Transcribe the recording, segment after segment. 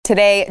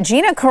Today,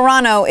 Gina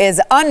Carano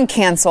is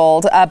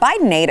uncanceled.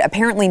 Biden aide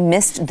apparently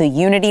missed the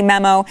unity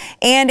memo,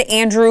 and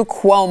Andrew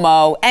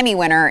Cuomo, Emmy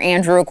winner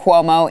Andrew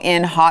Cuomo,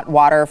 in hot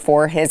water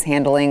for his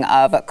handling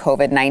of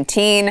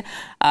COVID-19.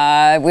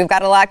 We've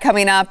got a lot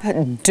coming up.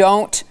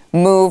 Don't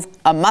move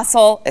a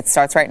muscle. It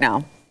starts right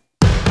now.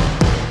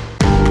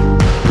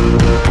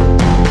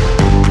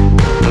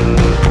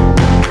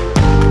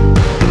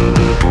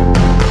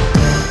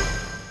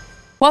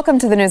 Welcome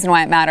to the news and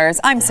why it matters.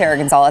 I'm Sarah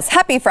Gonzalez.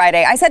 Happy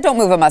Friday. I said don't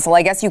move a muscle.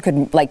 I guess you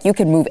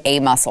could move a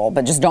muscle,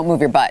 but just don't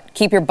move your butt.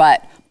 Keep your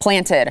butt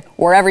planted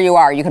wherever you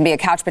are. You can be a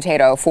couch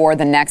potato for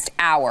the next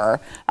hour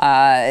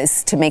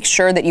to make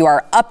sure that you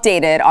are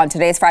updated on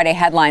today's Friday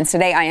headlines.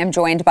 Today I am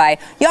joined by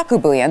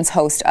Jaco Booyens,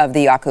 host of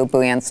the Jaco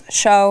Booyens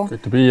Show.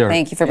 Good to be here.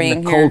 Thank you for being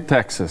in here. Cold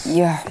Texas.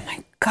 Yeah,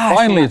 my gosh.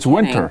 Finally, it's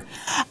winter.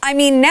 I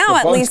mean, now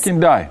at least can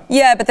die.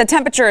 Yeah, but the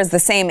temperature is the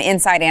same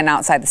inside and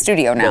outside the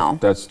studio now.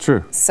 That's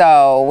true.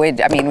 So we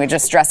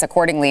just dress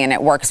accordingly, and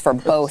it works for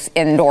both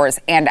indoors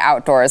and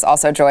outdoors.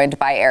 Also joined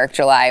by Eric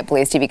July,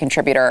 Blaze TV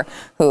contributor,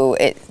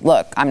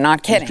 look, I'm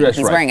not kidding.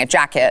 He's wearing a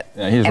jacket.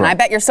 Yeah, he's and right. I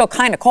bet you're still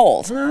kind of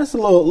cold. It's a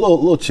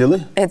little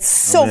chilly. It's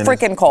so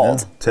freaking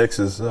cold. Yeah,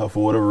 Texas,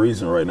 for whatever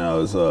reason, right now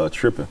is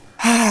tripping.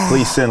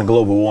 Please send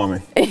global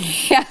warming.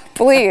 Yeah,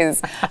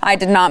 please. I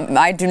do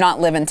not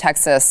live in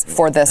Texas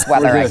for this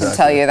weather. I can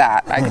tell you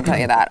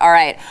that. All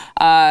right.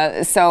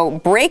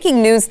 So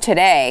breaking news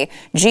today,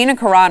 Gina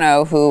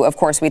Carano, who, of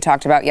course, we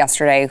talked about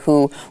yesterday,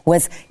 who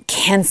was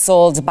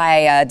canceled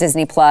by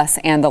Disney Plus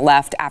and the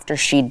left after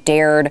she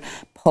dared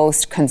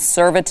post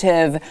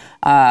conservative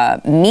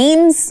mask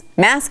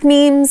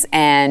memes,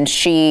 and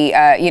she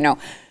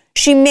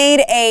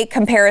made a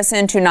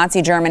comparison to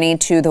Nazi Germany,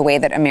 to the way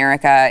that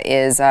America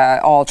is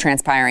all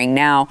transpiring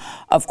now.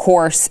 Of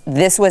course,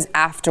 this was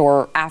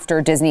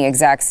after Disney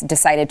execs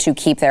decided to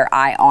keep their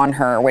eye on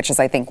her, which is,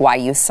 I think, why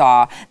you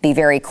saw the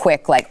very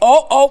quick,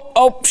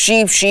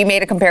 she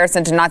made a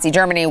comparison to Nazi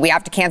Germany. We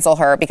have to cancel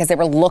her, because they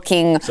were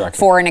looking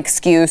for an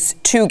excuse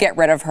to get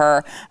rid of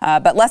her.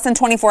 But less than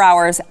 24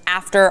 hours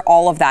after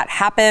all of that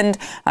happened,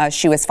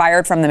 she was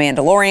fired from The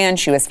Mandalorian.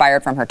 She was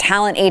fired from her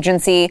talent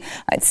agency.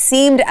 It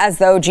seemed as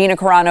though Gina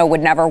Carano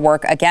would never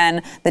work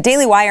again. The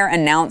Daily Wire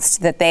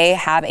announced that they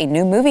have a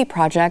new movie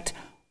project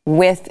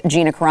with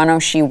Gina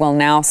Carano. She will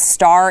now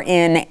star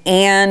in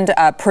and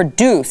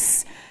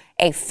produce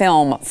a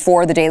film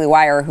for the Daily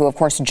Wire, who, of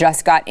course,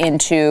 just got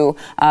into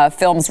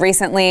films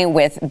recently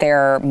with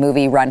their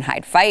movie Run,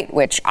 Hide, Fight,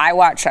 which I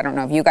watched. I don't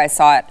know if you guys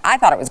saw it. I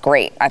thought it was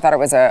great. I thought it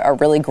was a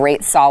really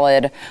great,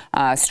 solid,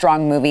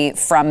 strong movie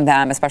from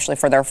them, especially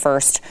for their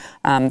first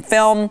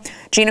film.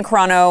 Gina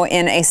Carano,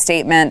 in a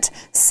statement,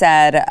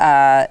 said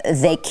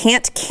they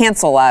can't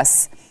cancel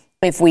us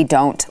if we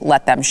don't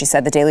let them. She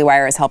said, the Daily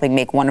Wire is helping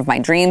make one of my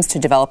dreams to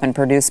develop and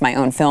produce my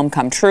own film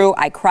come true.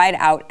 I cried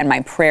out and my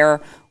prayer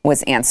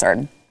was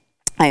answered.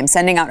 I am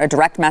sending out a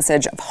direct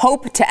message of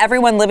hope to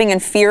everyone living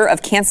in fear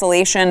of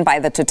cancellation by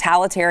the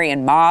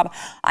totalitarian mob.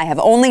 I have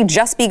only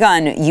just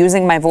begun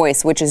using my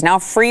voice, which is now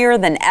freer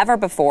than ever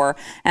before,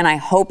 and I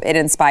hope it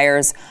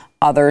inspires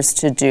others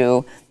to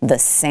do the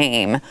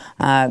same.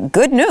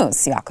 Good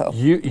news, Jaco.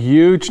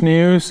 Huge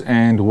news,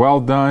 and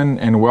well done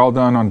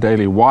on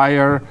Daily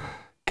Wire.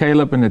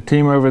 Caleb and the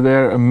team over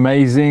there,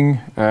 amazing,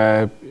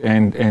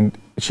 and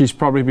she's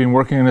probably been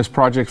working on this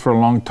project for a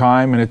long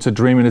time, and it's a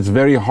dream, and it's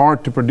very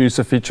hard to produce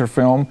a feature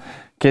film,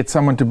 get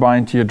someone to buy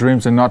into your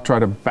dreams and not try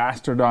to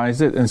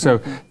bastardize it. And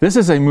so this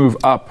is a move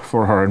up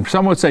for her. And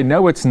some would say,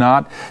 no, it's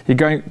not.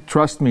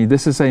 Trust me,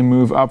 this is a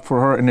move up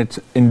for her, and it's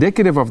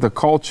indicative of the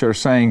culture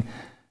saying,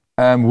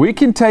 we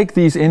can take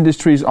these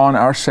industries on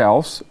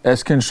ourselves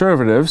as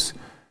conservatives,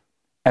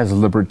 as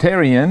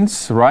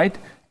libertarians, right?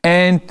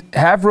 And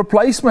have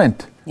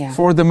replacement. Yeah.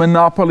 For the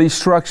monopoly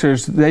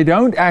structures. They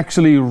don't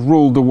actually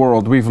rule the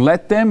world. We've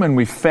let them, and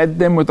we fed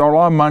them with all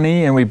our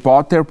money, and we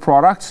bought their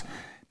products.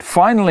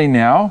 Finally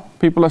now,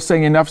 people are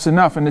saying enough's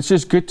enough, and it's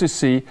just good to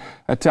see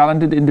a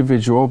talented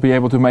individual be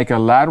able to make a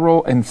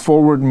lateral and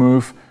forward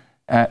move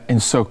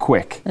and so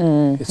quick.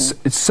 Mm-hmm.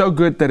 It's so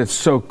good that it's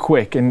so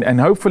quick, and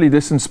hopefully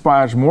this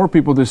inspires more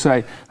people to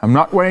say, I'm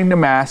not wearing the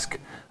mask,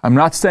 I'm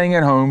not staying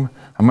at home,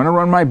 I'm going to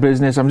run my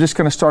business. I'm just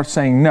going to start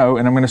saying no,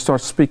 and I'm going to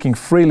start speaking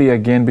freely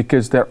again,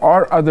 because there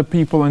are other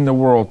people in the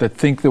world that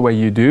think the way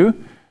you do,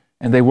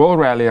 and they will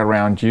rally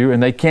around you,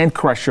 and they can't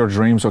crush your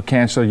dreams or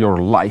cancel your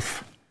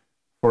life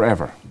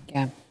forever.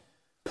 Yeah.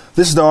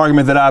 This is the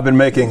argument that I've been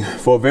making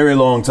for a very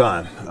long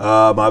time.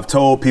 I've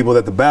told people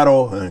that the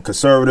battle and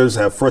conservatives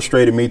have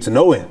frustrated me to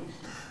no end.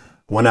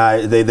 When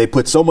they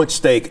put so much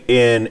stake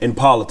in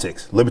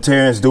politics.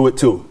 Libertarians do it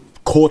too.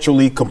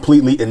 Culturally,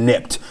 completely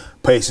inept.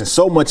 Placing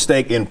so much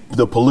stake in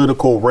the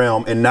political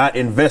realm and not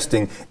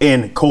investing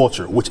in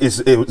culture, which is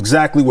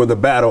exactly where the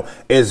battle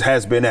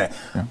has been at.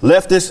 Yeah.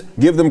 Leftists,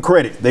 give them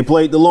credit. They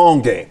played the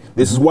long game.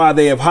 This is why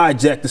they have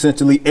hijacked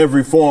essentially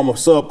every form of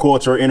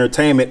subculture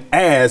entertainment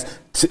as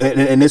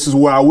and this is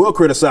where I will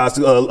criticize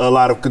a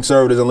lot of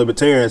conservatives and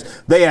libertarians,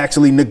 they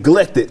actually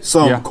neglected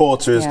some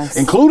cultures,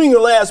 including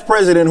your last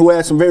president, who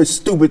had some very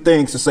stupid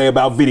things to say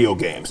about video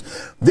games.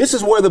 This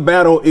is where the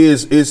battle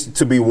is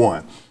to be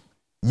won.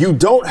 You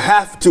don't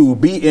have to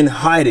be in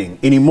hiding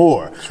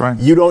anymore. That's right.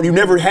 You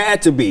never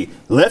had to be.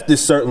 Leftists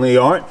certainly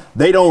aren't.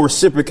 They don't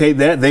reciprocate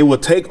that. They will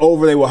take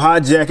over. They will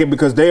hijack it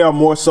because they are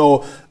more so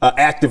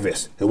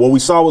activists. What we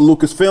saw with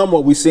Lucasfilm,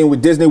 what we've seen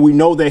with Disney, we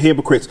know they're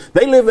hypocrites.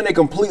 They live in a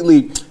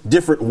completely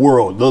different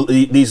world,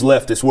 these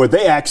leftists, where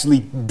they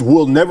actually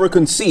will never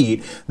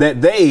concede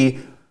that the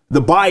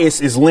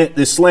bias is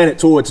slanted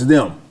towards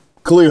them,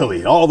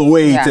 clearly, all the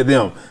way to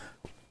them.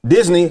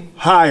 Disney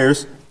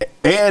hires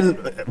and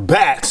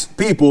backs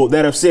people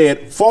that have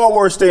said far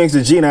worse things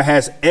than Gina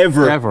has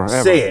ever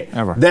said,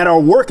 that are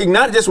working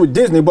not just with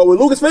Disney, but with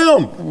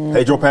Lucasfilm.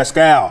 Pedro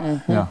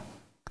Pascal.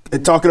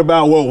 And talking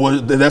about,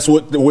 that's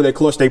where they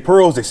clutch their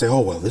pearls. They say,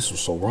 oh, well, this was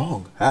so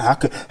wrong.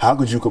 How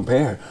could you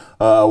compare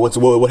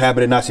what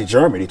happened in Nazi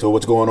Germany to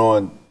what's going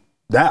on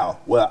now?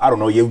 Well, I don't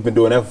know. You've been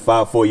doing that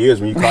for 4 years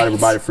when you called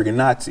everybody freaking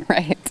Nazi.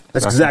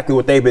 That's exactly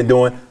what they've been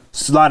doing.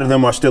 A lot of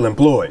them are still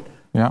employed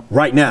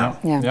right now.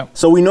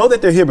 So we know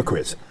that they're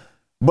hypocrites.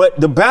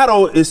 But the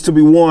battle is to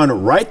be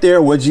won right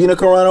there where Gina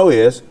Carano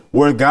is,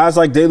 where guys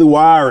like Daily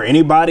Wire or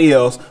anybody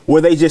else, where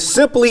they just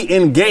simply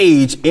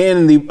engage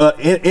in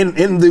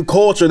the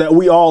culture that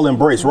we all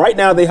embrace. Right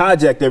now, they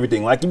hijacked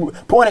everything, like you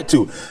pointed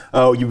to.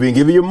 You've been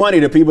giving your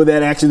money to people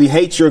that actually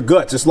hate your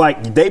guts. It's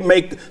like they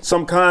make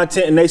some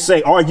content and they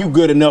say, are you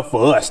good enough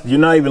for us? You're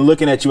not even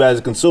looking at you as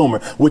a consumer,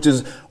 which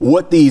is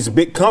what these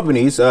big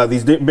companies,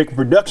 these big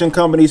production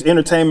companies,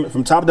 entertainment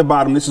from top to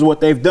bottom, this is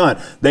what they've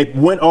done. They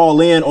went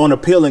all in on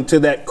appealing to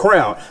that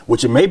crowd,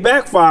 which it may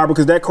backfire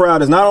because that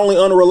crowd is not only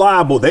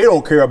unreliable, they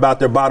don't care about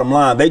their bottom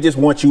line. They just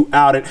want you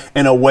outed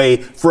and away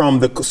from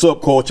the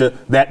subculture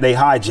that they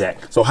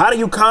hijack. So how do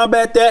you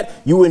combat that?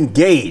 You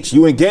engage.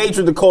 You engage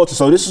with the culture.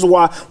 So this is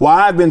why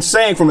I've been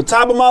saying from the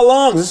top of my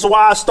lungs, this is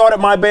why I started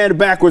my band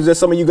Backwards that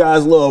some of you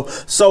guys love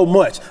so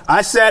much.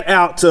 I set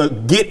out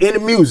to get into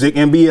music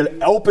and be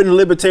an open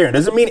libertarian.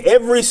 Doesn't mean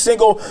every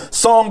single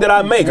song that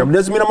I make. It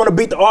doesn't mean I'm going to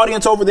beat the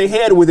audience over the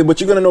head with it, but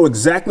you're going to know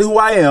exactly who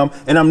I am,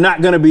 and I'm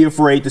not going to be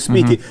afraid to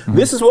speak it.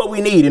 This is what we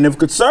need. And if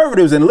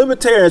conservatives and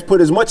libertarians put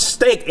as much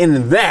stake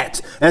in that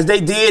as they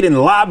did in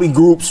lobby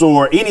groups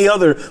or any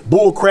other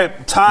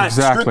bullcrap tied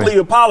strictly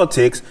to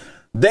politics,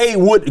 they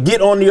would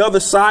get on the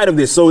other side of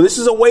this. So this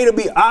is a way to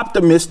be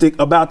optimistic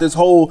about this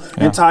whole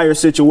entire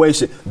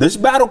situation. This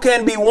battle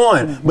can be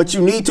won, but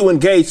you need to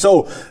engage.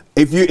 So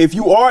if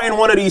you are in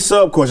one of these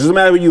subcultures, doesn't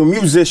matter if you're a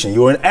musician,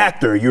 you're an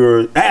actor, you're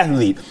an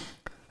athlete,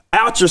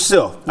 out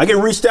yourself. I get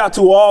reached out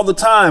to all the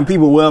time.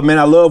 People, well, man,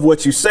 I love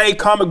what you say.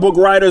 Comic book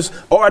writers,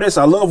 artists,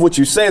 I love what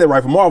you say. They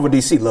write for Marvel,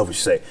 DC, love what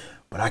you say.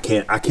 But I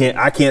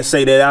can't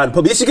say that out in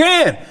public. Yes, you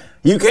can.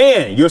 You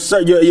can.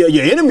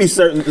 Your enemies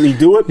certainly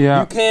do it.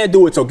 You can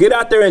do it. So get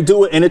out there and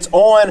do it. And it's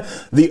on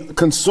the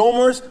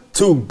consumers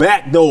to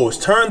back those.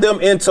 Turn them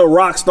into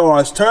rock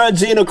stars. Turn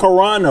Gina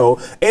Carano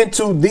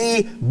into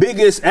the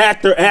biggest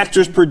actor,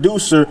 actress,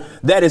 producer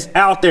that is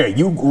out there.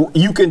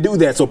 You can do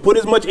that. So put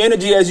as much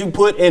energy as you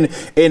put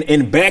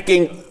in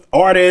backing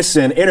artists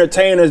and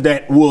entertainers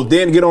that will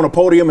then get on a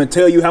podium and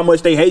tell you how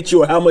much they hate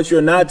you or how much you're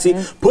a Nazi.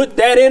 Put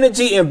that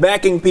energy in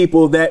backing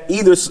people that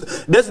either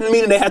doesn't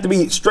mean they have to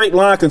be straight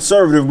line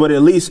conservative, but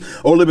at least,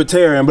 or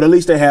libertarian, but at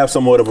least they have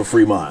somewhat of a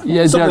free mind.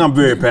 Something I'm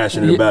very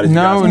passionate about.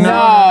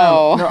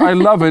 No, I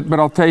love it, but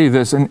I'll tell you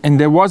this, and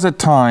there was a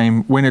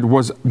time when it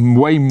was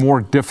way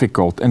more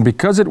difficult, and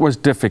because it was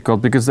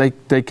difficult, because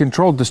they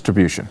controlled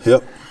distribution.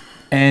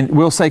 And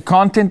we'll say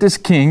content is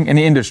king in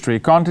the industry.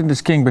 Content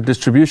is king, but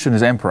distribution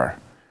is emperor.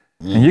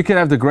 And you can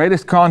have the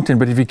greatest content,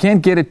 but if you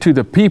can't get it to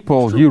the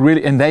people,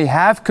 and they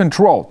have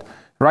controlled,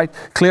 right?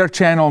 Clear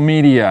channel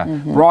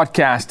media,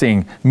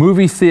 broadcasting,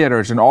 movie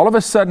theaters, and all of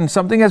a sudden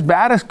something as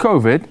bad as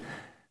COVID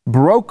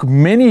broke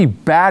many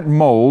bad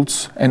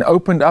molds and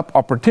opened up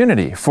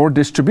opportunity for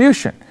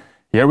distribution.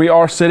 Here we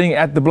are sitting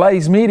at the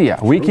Blaze Media.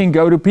 We can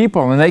go to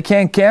people and they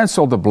can't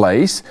cancel the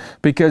Blaze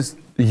because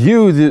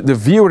you, the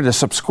viewer, the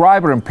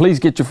subscriber, and please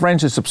get your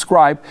friends to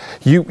subscribe,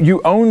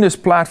 you own this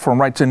platform,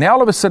 right? So now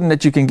all of a sudden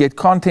that you can get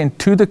content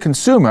to the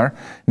consumer,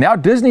 now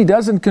Disney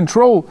doesn't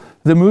control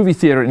the movie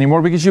theater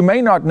anymore because you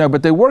may not know,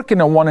 but they work in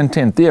a 1 in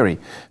 10 theory.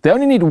 They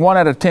only need 1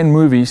 out of 10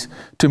 movies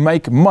to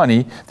make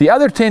money. The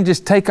other 10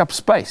 just take up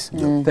space.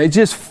 They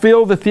just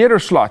fill the theater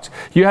slots.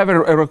 You have a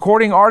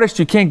recording artist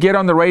you can't get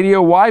on the radio.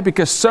 Why?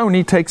 Because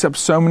Sony takes up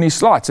so many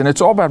slots. And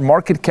it's all about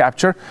market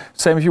capture.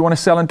 Same if you want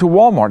to sell into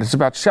Walmart. It's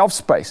about shelf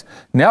space.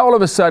 Now all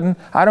of a sudden,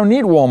 I don't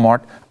need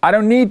Walmart. I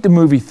don't need the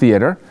movie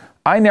theater.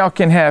 I now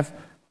can have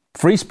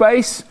free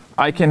space.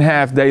 I can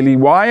have Daily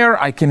Wire,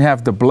 I can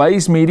have the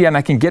Blaze Media, and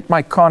I can get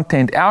my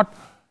content out.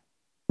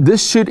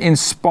 This should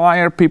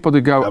inspire people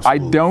to go, I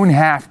don't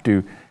have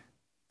to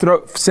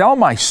sell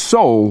my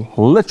soul,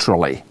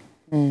 literally,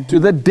 to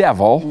the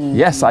devil.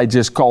 Yes, I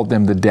just called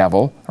them the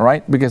devil,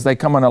 right? Because they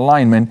come in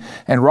alignment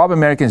and rob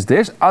Americans.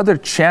 There's other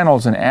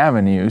channels and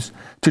avenues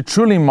to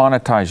truly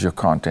monetize your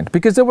content.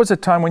 Because there was a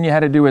time when you had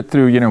to do it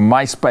through,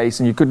 MySpace,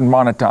 and you couldn't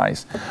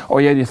monetize.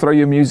 Or you had to throw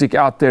your music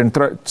out there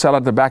and sell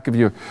out the back of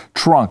your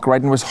trunk, right?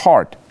 And it was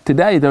hard.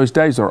 Today, those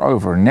days are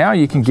over. Now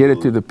you can get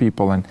it to the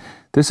people, and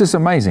this is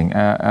amazing.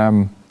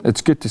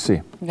 It's good to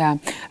see. Yeah,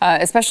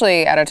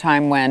 especially at a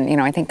time when,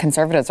 I think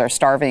conservatives are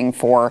starving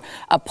for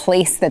a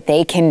place that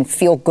they can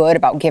feel good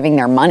about giving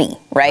their money,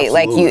 right?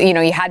 Absolutely.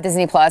 Like, you had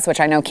Disney Plus, which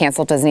I know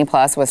canceled Disney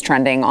Plus was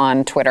trending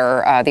on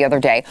Twitter the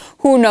other day.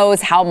 Who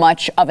knows how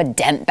much of a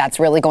dent that's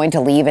really going to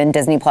leave in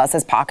Disney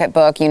Plus's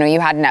pocketbook? You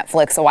had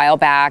Netflix a while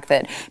back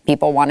that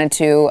people wanted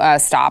to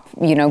stop,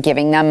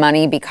 giving them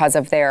money because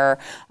of their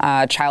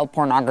child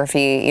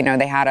pornography.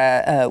 They had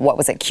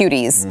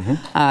Cuties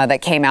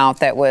that came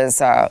out that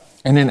was...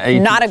 and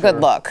then not a good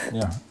look.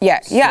 Yeah.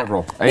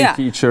 Several.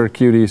 Teacher,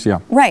 Cuties, yeah.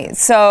 Right.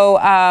 So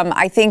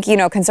I think,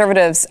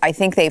 conservatives, I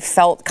think they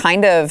felt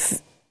kind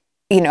of,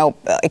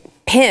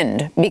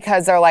 pinned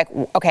because they're like,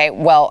 okay,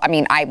 well,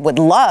 I would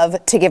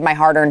love to give my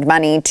hard-earned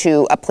money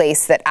to a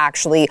place that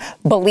actually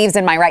believes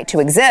in my right to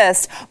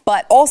exist,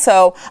 but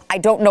also I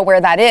don't know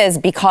where that is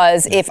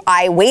because if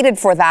I waited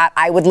for that,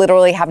 I would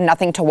literally have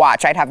nothing to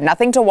watch. I'd have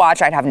nothing to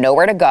watch. I'd have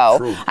nowhere to go.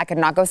 True. I could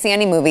not go see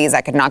any movies.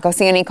 I could not go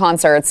see any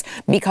concerts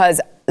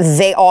because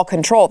they all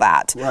control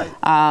that. Right.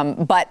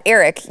 But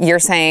Eric, you're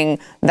saying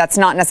that's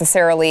not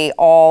necessarily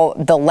all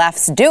the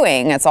left's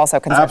doing. It's also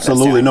conservatives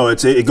Absolutely. doing. No,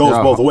 it goes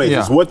both ways.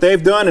 It's what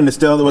they've done and it's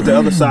still what the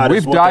other side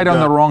is. We've died on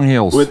the wrong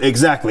heels.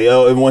 Exactly.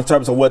 In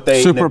terms of what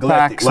they Super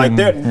neglected.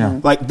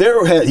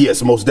 PACs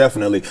Yes, most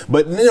definitely.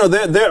 But,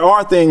 there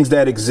are things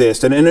that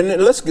exist. And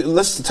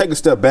let's take a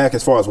step back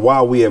as far as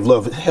why we have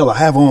loved. Hell, I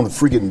have on the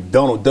freaking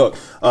Donald Duck.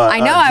 I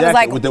know. I was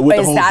like,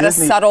 is that a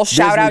subtle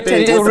shout out to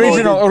Disney?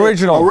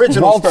 Original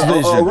Walt's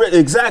vision.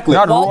 Exactly.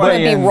 Not Walt would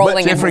be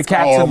rolling in Jeffrey his grave.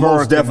 Katzenberg.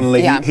 Most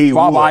definitely. Yeah. He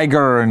Bob would.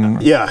 Iger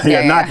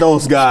and Not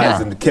those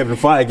guys and Kevin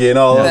Feige and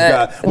all those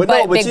guys.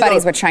 But big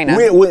buddies with China.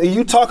 When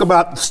you talk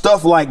about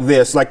stuff like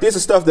this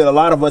is stuff that a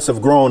lot of us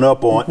have grown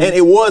up on, and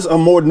it was a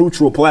more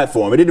neutral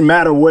platform. It didn't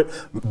matter what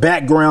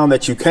background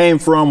that you came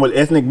from, what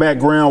ethnic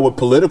background, what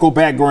political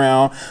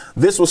background.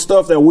 This was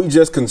stuff that we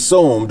just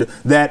consumed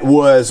that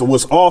was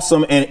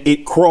awesome, and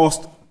it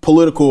crossed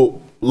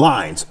political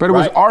lines. But it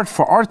was art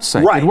for art's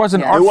sake. Right. It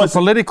wasn't art for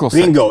political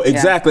sake. Bingo,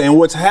 exactly. And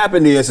what's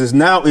happened is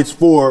now it's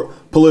for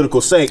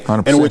political sake,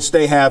 100%. in which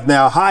they have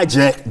now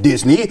hijacked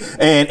Disney,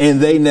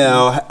 and they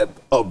now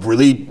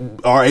really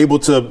are able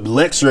to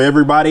lecture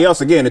everybody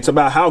else. Again, it's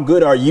about how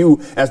good are you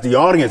as the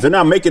audience. They're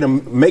not making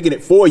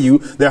it for you.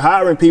 They're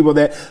hiring people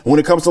that, when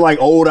it comes to like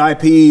old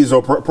IPs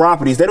or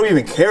properties, they don't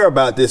even care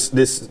about this.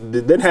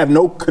 They have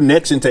no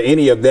connection to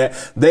any of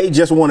that. They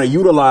just want to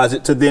utilize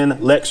it to then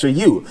lecture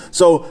you.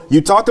 So you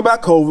talked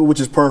about COVID,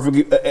 which is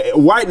perfect.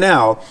 Right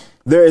now,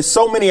 there is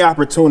so many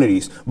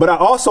opportunities, but I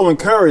also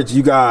encourage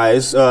you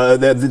guys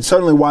that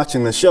certainly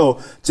watching the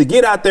show to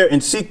get out there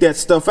and seek that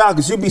stuff out,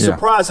 because you'd be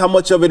surprised how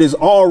much of it is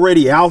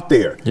already out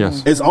there.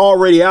 Yes. It's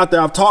already out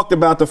there. I've talked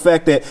about the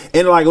fact that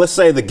in, like, let's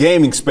say the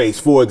gaming space,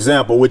 for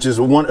example, which is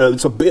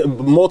it's a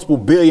multiple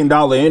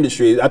billion-dollar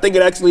industry. I think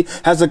it actually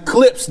has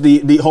eclipsed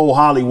the whole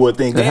Hollywood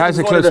thing. It has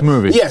eclipsed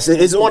movies. Yes,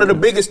 it's one of the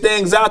biggest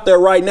things out there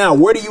right now.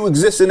 Where do you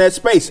exist in that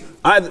space?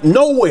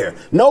 Nowhere.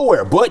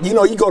 But,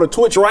 you go to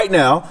Twitch right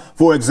now,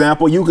 for example,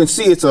 you can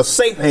see it's a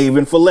safe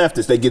haven for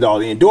leftists. They get all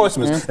the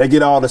endorsements, they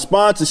get all the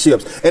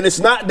sponsorships. And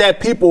it's not that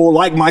people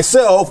like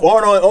myself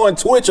aren't on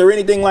Twitch or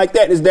anything like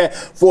that. It's that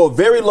for a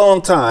very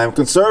long time,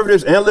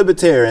 conservatives and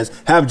libertarians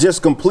have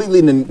just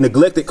completely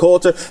neglected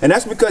culture. And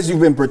that's because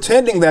you've been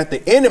pretending that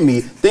the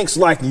enemy thinks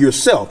like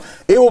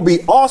yourself. It would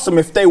be awesome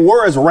if they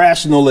were as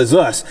rational as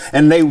us,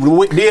 and they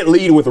did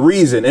lead with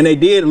reason, and they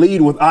did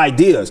lead with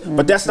ideas.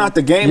 But that's not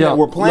the game that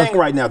we're playing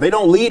right now. They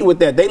don't lead with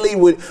that. They lead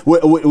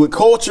with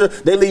culture.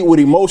 They lead with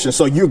emotion.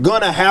 So you're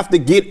going to have to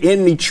get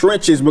in the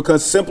trenches,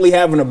 because simply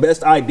having the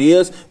best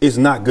ideas is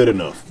not good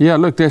enough. Yeah,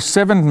 look, there's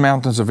 7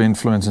 mountains of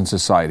influence in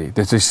society.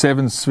 There's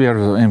 7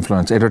 spheres of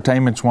influence.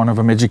 Entertainment's one of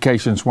them,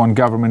 education's one,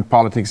 government,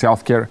 politics,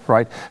 healthcare,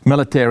 right,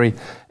 military.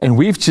 And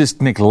we've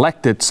just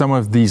neglected some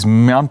of these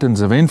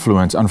mountains of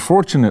influence.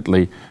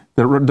 Unfortunately,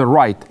 the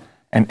right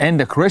and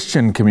the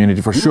Christian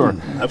community for sure.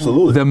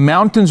 Absolutely. The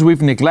mountains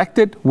we've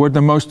neglected were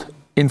the most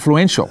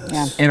influential.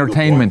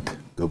 Entertainment.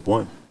 Good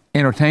point.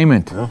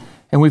 Entertainment. Yeah.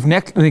 And we've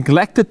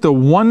neglected the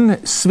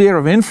one sphere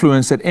of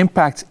influence that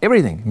impacts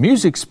everything.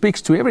 Music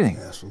speaks to everything.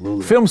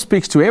 Absolutely. Film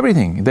speaks to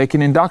everything. They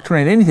can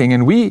indoctrinate anything,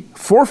 and we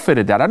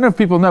forfeited that. I don't know if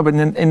people know, but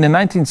in the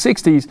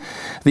 1960s,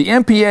 the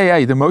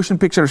MPAA, the Motion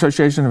Picture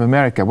Association of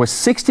America, was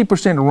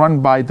 60%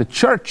 run by the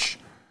church.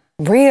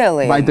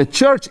 Really? By the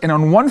church. And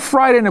on one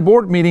Friday in a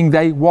board meeting,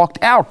 they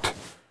walked out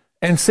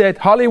and said,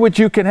 Hollywood,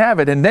 you can have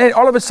it. And then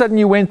all of a sudden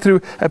you went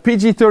through a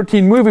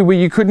PG-13 movie where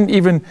you couldn't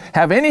even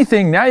have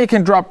anything. Now you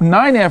can drop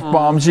 9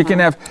 F-bombs. You can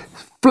have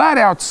flat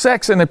out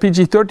sex in a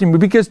PG-13 movie,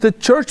 because the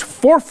church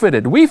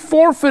forfeited. We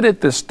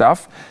forfeited this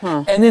stuff.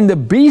 And then the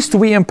beast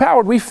we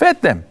empowered, we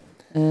fed them.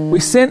 We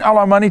send all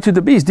our money to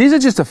the beast. These are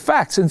just the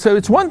facts. And so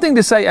it's one thing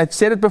to say, I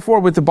said it before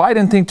with the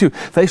Biden thing too,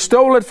 they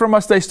stole it from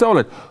us, they stole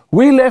it.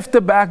 We left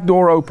the back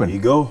door open. There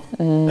you go.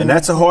 And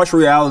that's a harsh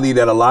reality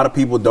that a lot of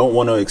people don't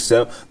want to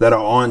accept, that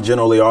are on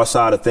generally our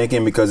side of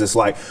thinking, because it's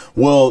like,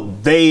 well,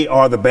 they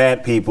are the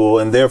bad people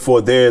and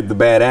therefore they're the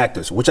bad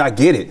actors, which I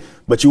get it.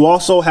 But you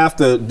also have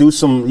to do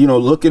some,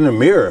 look in the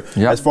mirror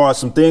as far as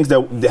some things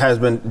that has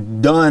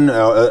been done,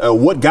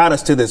 what got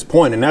us to this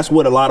point. And that's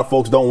what a lot of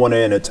folks don't want to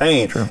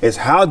entertain, is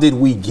how did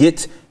we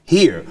get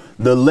here?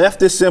 The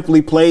left has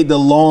simply played the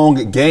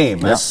long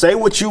game. And say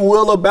what you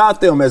will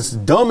about them, as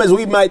dumb as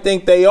we might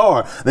think they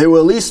were at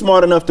least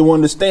smart enough to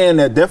understand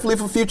that, definitely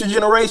for future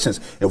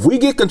generations, if we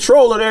get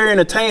control of their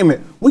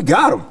entertainment, we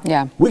got them.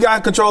 Yeah. We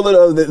got control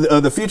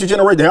of the future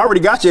generation. They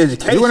already got your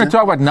education. You want to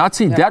talk about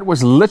Nazi? That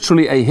was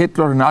literally a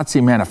Hitler-Nazi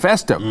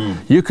manifesto.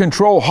 You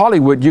control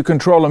Hollywood, you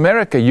control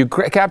America, you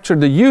capture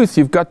the youth,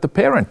 you've got the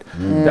parent.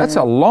 That's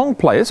a long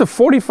play. It's a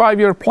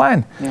 45-year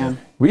plan.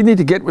 We need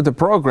to get with the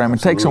program and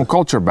take some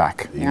culture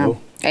back.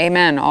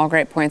 Amen. All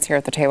great points here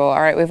at the table. All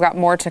right, we've got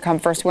more to come.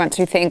 First, we want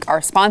to thank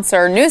our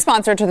sponsor, new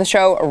sponsor to the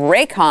show,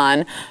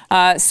 Raycon.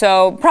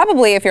 So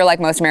probably if you're like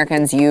most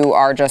Americans,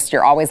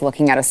 you're always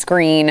looking at a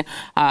screen.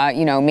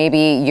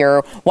 Maybe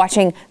you're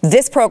watching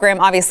this program,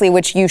 obviously,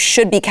 which you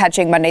should be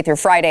catching Monday through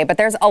Friday, but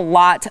there's a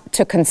lot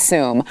to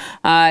consume.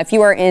 If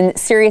you are in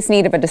serious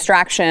need of a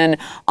distraction,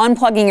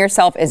 unplugging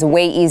yourself is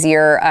way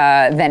easier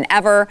than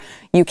ever.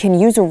 You can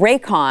use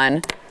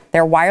Raycon.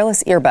 They're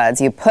wireless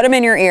earbuds. You put them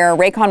in your ear,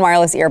 Raycon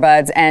wireless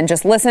earbuds, and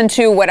just listen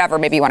to whatever.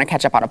 Maybe you want to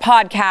catch up on a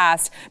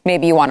podcast.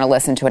 Maybe you want to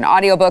listen to an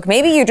audiobook.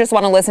 Maybe you just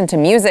want to listen to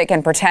music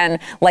and pretend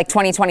like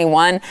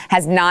 2021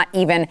 has not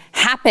even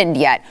happened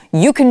yet.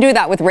 You can do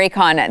that with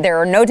Raycon. There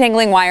are no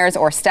dangling wires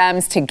or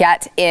stems to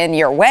get in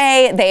your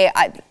way.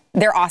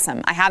 They're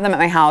awesome. I have them at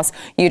my house.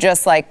 You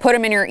just put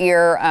them in your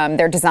ear.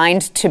 They're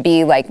designed to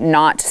be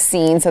not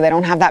seen, so they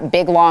don't have that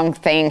big long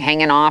thing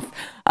hanging off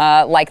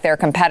like their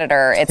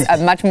competitor. It's a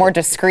much more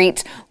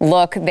discreet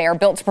look. They are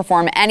built to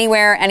perform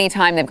anywhere,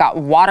 anytime. They've got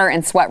water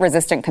and sweat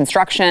resistant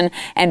construction.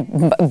 And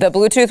the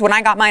Bluetooth, when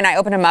I got mine, I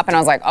opened them up and I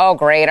was like, oh,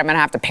 great, I'm going to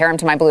have to pair them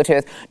to my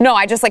Bluetooth. No,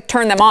 I just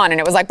turned them on and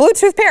it was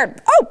Bluetooth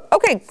paired. Oh,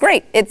 okay,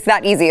 great. It's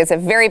that easy. It's a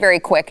very, very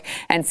quick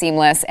and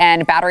seamless,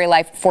 and battery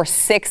life for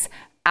 6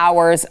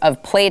 hours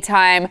of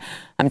playtime.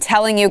 I'm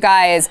telling you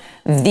guys,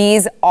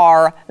 these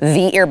are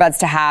the earbuds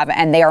to have,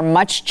 and they are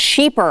much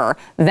cheaper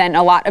than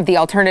a lot of the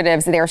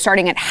alternatives. They are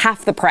starting at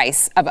half the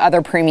price of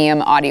other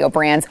premium audio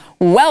brands.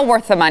 Well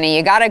worth the money.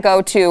 You got to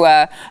go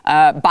to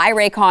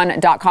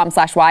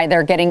buyraycon.com/Y.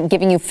 They're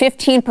giving you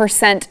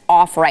 15%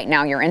 off right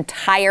now, your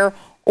entire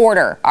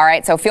order. All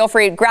right. So feel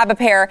free to grab a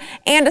pair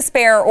and a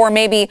spare, or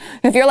maybe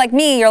if you're like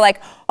me, you're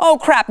like, oh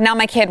crap, now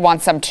my kid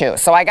wants some too.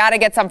 So I got to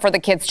get some for the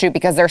kids too,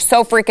 because they're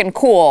so freaking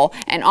cool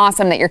and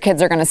awesome that your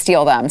kids are going to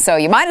steal them. So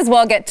you might as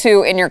well get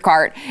two in your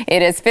cart.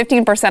 It is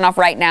 15% off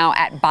right now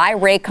at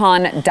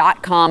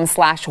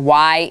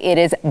buyraycon.com/Y. It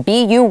is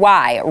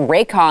BUY,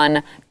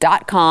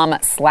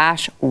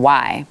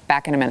 raycon.com/Y.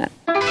 Back in a minute.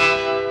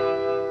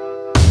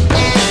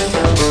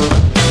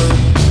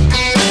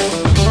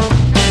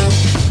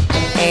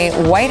 A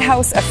White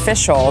House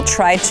official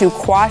tried to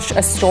quash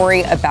a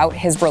story about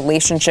his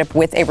relationship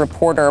with a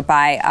reporter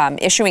by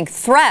issuing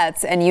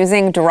threats and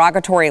using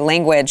derogatory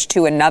language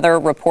to another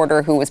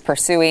reporter who was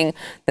pursuing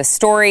the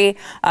story.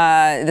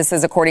 This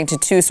is according to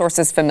two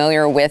sources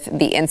familiar with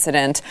the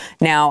incident.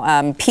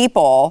 Now,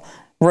 People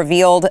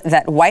revealed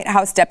that White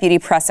House Deputy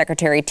Press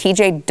Secretary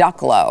T.J.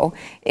 Ducklow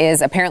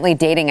is apparently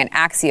dating an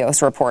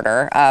Axios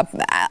reporter,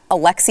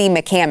 Alexi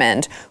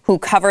McCammond, who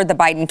covered the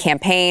Biden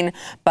campaign,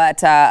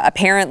 but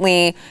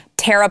apparently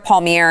Tara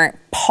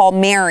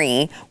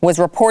Palmieri was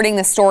reporting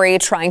the story,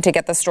 trying to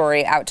get the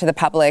story out to the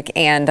public,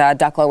 and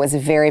Ducklow was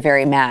very,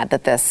 very mad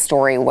that this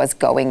story was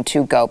going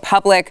to go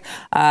public,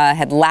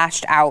 had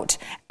lashed out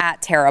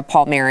at Tara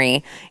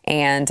Palmieri,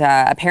 and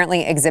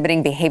apparently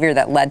exhibiting behavior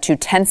that led to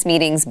tense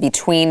meetings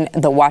between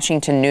the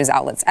Washington news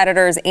outlet's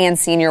editors and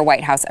senior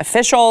White House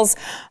officials.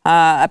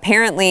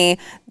 Apparently,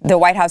 the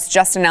White House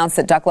just announced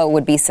that Ducklow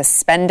would be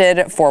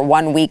suspended for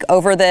 1 week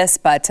over this,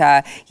 but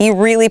he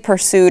really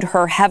pursued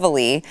her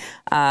heavily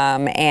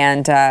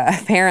and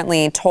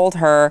apparently told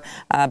her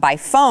by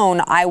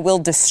phone, "I will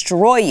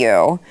destroy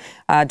you."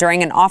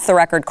 During an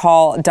off-the-record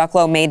call,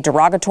 Ducklow made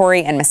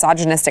derogatory and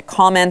misogynistic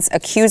comments,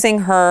 accusing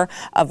her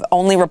of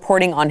only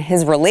reporting on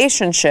his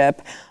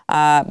relationship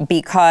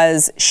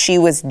because she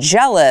was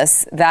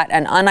jealous that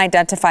an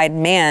unidentified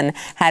man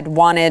had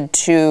wanted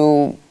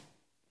to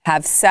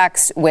have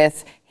sex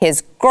with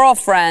his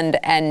girlfriend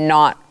and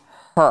not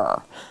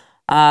her.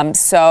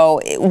 So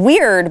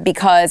weird,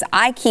 because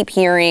I keep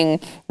hearing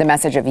the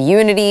message of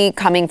unity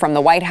coming from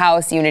the White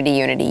House. Unity,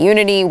 unity,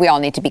 unity. We all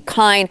need to be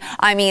kind.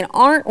 I mean,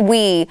 aren't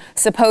we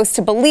supposed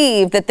to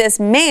believe that this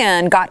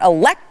man got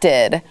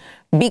elected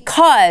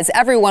because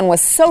everyone was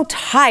so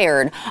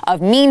tired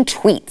of mean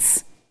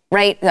tweets?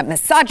 right? The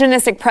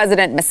misogynistic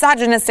president,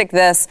 misogynistic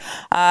this.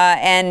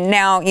 And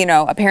now,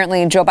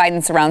 apparently Joe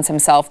Biden surrounds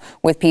himself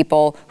with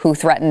people who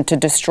threaten to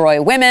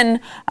destroy women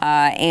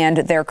and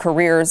their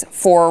careers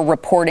for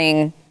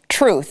reporting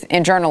truth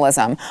in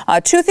journalism.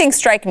 Two things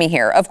strike me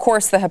here. Of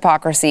course, the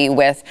hypocrisy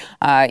with,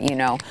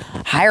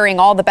 hiring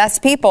all the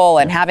best people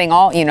and having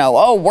all,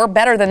 we're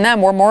better than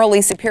them. We're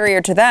morally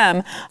superior to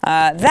them.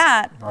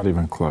 That. Not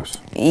even close.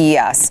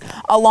 Yes.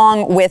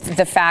 Along with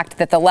the fact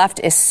that the left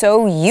is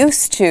so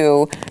used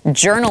to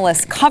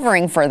journalists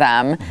covering for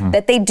them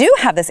that they do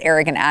have this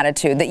arrogant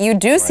attitude that you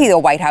do see the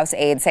White House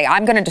aides say,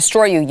 I'm going to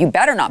destroy you. You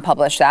better not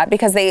publish that,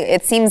 because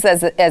it seems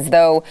as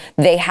though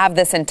they have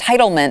this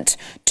entitlement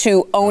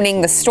to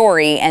owning the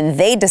story, and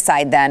they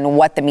decide then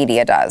what the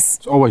media does.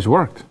 It's always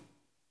worked.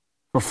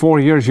 For 4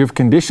 years, you've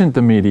conditioned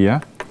the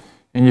media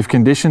and you've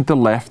conditioned the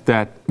left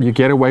that you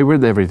get away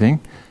with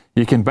everything.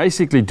 You can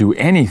basically do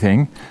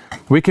anything.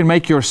 We can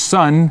make your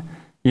son,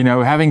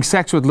 having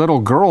sex with little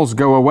girls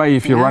go away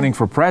if you're running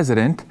for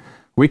president.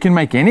 We can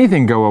make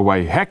anything go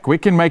away. Heck, we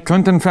can make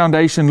Clinton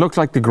Foundation look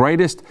like the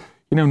greatest,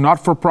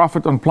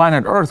 not-for-profit on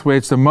planet Earth, where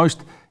it's the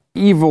most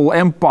evil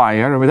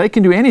empire. I mean, they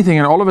can do anything,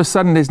 and all of a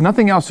sudden there's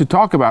nothing else to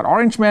talk about.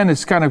 Orange Man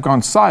has kind of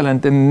gone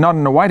silent and not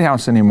in the White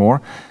House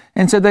anymore.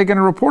 And so they're going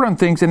to report on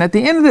things. And at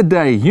the end of the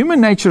day, human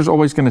nature is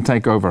always going to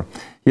take over.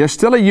 There's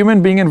still a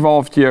human being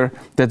involved here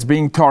that's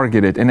being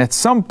targeted. And at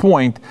some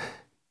point,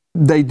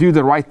 they do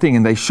the right thing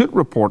and they should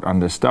report on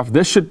this stuff.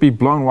 This should be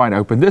blown wide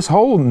open. This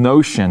whole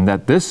notion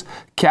that this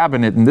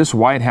cabinet and this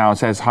White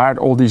House has hired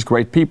all these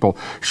great people.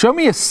 Show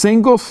me a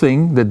single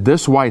thing that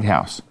this White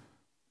House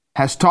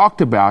has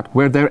talked about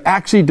where they're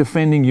actually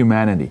defending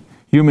humanity,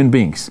 human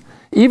beings,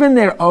 even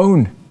their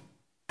own,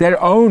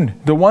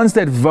 the ones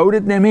that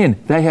voted them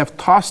in. They have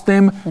tossed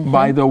them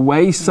by the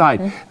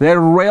wayside.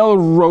 They're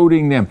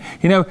railroading them.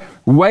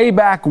 Way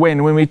back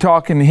when we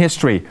talk in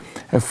history,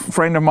 a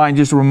friend of mine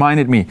just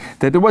reminded me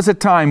that there was a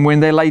time when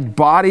they laid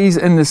bodies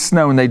in the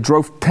snow and they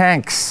drove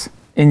tanks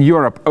in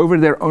Europe over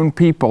their own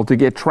people to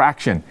get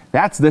traction.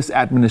 That's this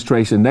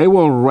administration. They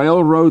will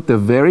railroad the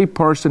very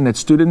person that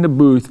stood in the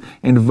booth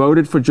and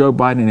voted for Joe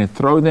Biden and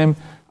throw them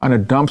on a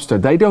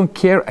dumpster. They don't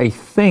care a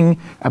thing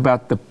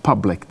about the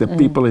public, the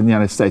people in the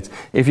United States.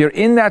 If you're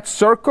in that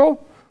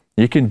circle,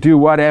 you can do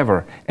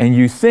whatever. And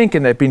you think,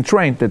 and they've been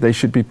trained, that they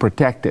should be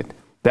protected.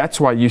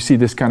 That's why you see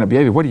this kind of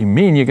behavior. What do you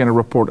mean you're going to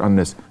report on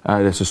this?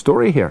 There's a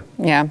story here.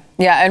 Yeah.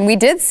 And we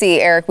did see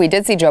Joe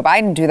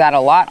Biden do that a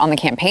lot on the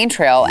campaign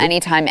trail.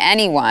 Anytime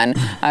anyone,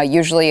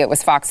 usually it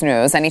was Fox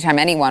News, anytime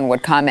anyone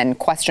would come and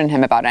question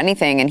him about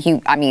anything, and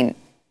he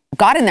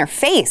got in their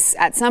face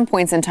at some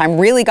points in time,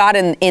 really got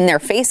in their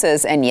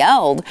faces and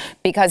yelled,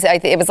 because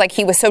it was like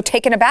he was so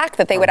taken aback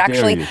that they would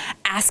actually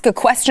ask a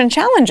question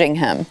challenging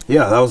him.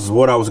 Yeah, that was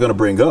what I was going to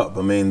bring up.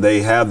 I mean,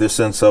 they have this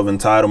sense of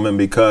entitlement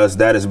because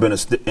that has been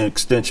an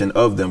extension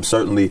of them.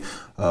 Certainly,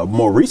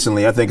 more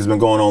recently, I think it's been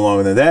going on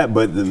longer than that.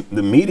 But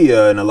the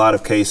media, in a lot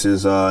of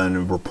cases,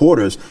 and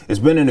reporters, it's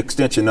been an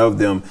extension of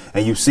them.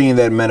 And you've seen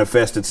that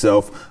manifest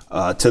itself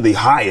to the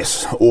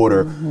highest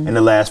order in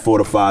the last 4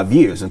 to 5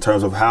 years in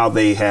terms of how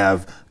they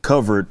have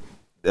covered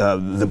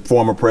the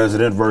former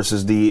president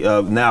versus the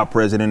now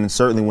president, and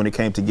certainly when it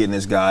came to getting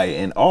this guy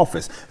in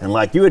office. And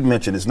like you had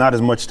mentioned, it's not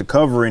as much to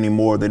cover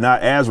anymore. They're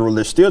not as real.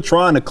 They're still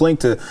trying to cling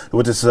to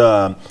with this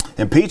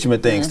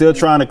impeachment thing, still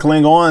trying to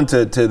cling on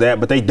to that,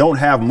 but they don't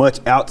have much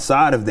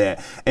outside of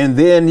that. And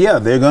then,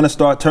 they're going to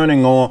start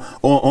turning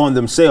on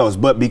themselves.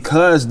 But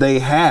because they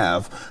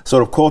have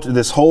sort of cultured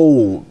this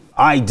whole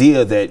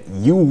idea that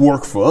you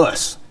work for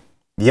us,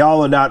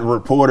 y'all are not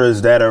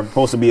reporters that are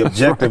supposed to be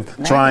objective,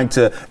 trying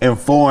to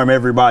inform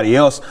everybody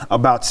else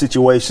about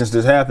situations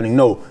that's happening.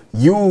 No,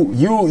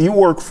 you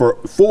work for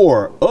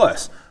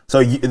us.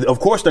 So, of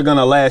course, they're going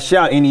to lash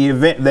out in the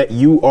event that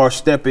you are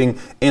stepping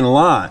in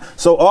line.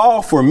 So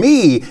all for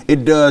me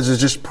it does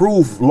is just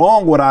prove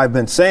along what I've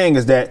been saying,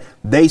 is that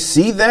they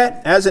see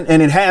that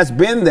and it has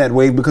been that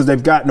way because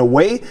they've gotten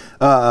away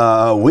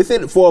with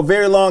it for a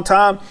very long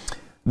time.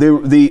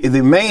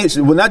 The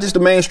main, well, not just the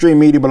mainstream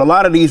media, but a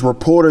lot of these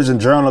reporters and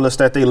journalists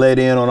that they let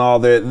in on all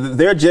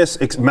they're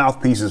just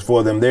mouthpieces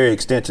for them. They're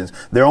extensions.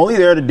 They're only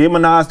there to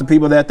demonize the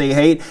people that they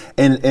hate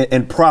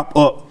and prop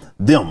up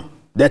them.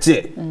 That's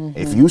it.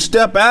 If you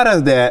step out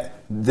of that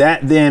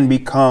then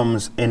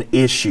becomes an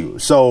issue.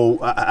 So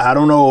I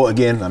don't know.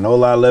 Again, I know a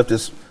lot of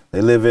leftists,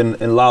 they live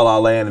in la la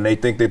land and they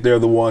think that they're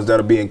the ones that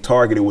are being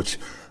targeted, which,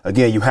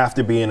 again, you have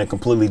to be in a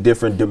completely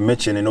different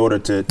dimension in order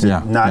to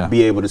not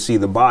be able to see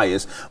the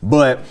bias.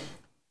 But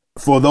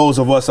for those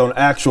of us on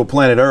actual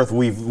planet Earth,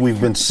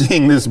 we've been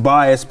seeing this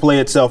bias play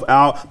itself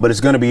out. But it's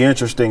going to be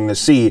interesting to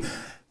see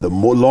the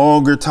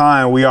longer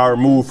time we are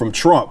removed from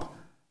Trump.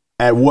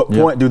 At what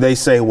point do they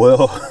say,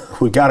 well,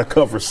 we got to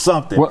cover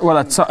something? Well,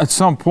 at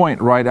some point,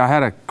 right, I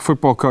had a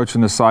football coach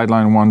on the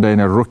sideline one day, and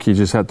a rookie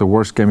just had the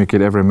worst game you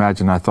could ever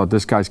imagine. I thought,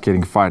 this guy's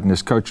getting fired. And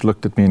this coach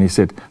looked at me and he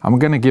said, I'm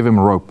going to give him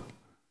rope.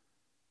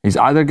 He's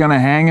either going to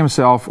hang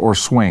himself or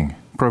swing,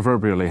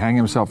 proverbially, hang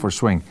himself or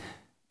swing.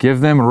 Give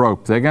them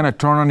rope. They're going to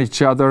turn on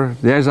each other.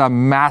 There's a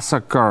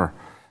massacre.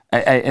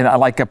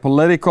 like a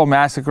political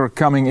massacre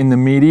coming in the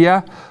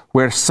media,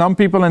 where some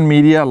people in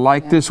media,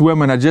 like this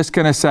woman, are just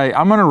going to say,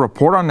 I'm going to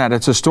report on that.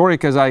 It's a story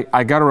because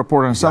I got to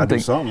report on something.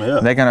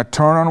 They're going to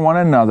turn on one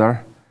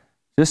another.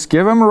 Just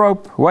give them a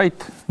rope. Wait,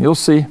 you'll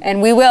see.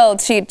 And we will,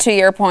 to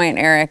your point,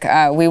 Eric,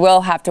 we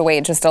will have to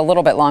wait just a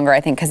little bit longer,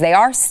 I think, because they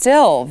are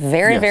still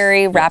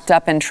very wrapped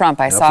up in Trump.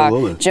 I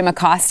saw Jim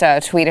Acosta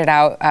tweeted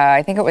out,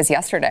 I think it was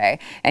yesterday,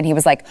 and he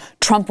was like,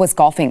 Trump was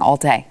golfing all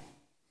day.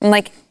 I'm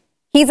like,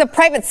 he's a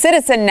private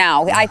citizen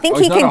now. I think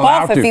he can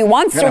golf if he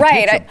wants to,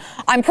 right?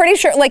 I'm pretty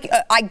sure,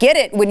 I get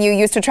it when you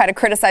used to try to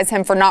criticize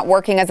him for not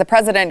working as a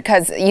president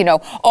because,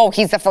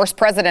 he's the first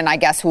president, I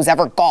guess, who's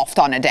ever golfed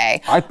on a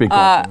day. I'd be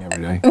golfing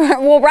every day.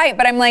 Well, right,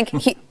 but I'm like,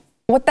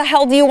 what the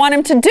hell do you want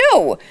him to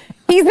do?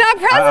 He's not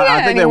president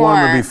I think anymore. they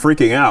want him to be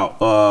freaking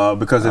out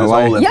because of this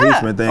whole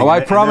impeachment thing. Oh,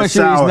 I promise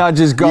you he's not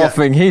just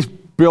golfing. He's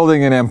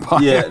building an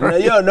empire. But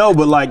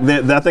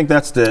I think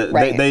that's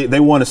they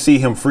want to see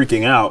him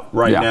freaking out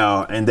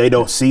now, and they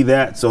don't see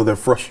that, so they're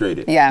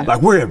frustrated. Yeah,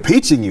 like, we're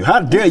impeaching you. How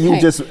dare you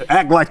just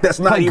act like that's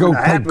not even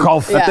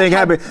a thing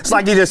happened? It's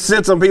like he just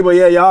sent some people.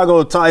 Y'all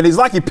go talk. And it's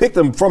like he picked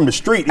them from the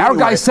street. Our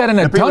guy sat in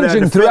a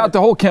dungeon throughout the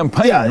whole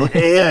campaign.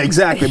 Yeah,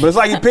 exactly. But it's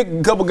like he picked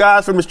a couple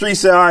guys from the street,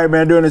 said, "All right,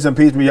 man, doing this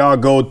impeachment, y'all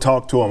go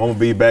talk to him. I'm gonna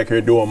be back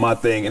here doing my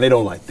thing," and they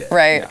don't like that.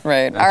 Right.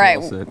 All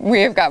right,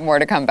 we have got more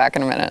to come back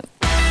in a minute.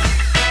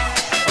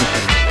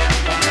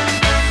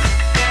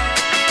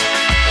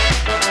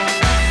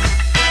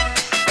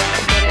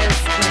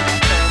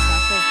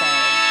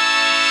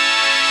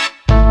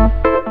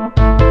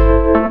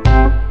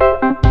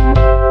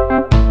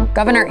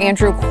 Governor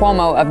Andrew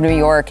Cuomo of New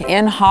York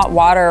in hot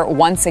water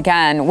once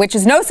again, which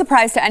is no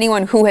surprise to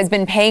anyone who has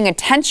been paying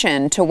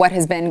attention to what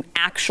has been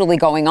actually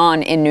going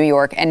on in New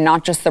York and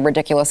not just the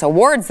ridiculous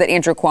awards that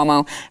Andrew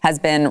Cuomo has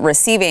been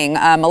receiving.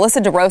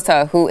 Melissa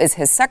DeRosa, who is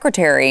his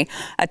secretary,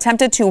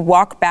 attempted to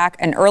walk back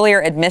an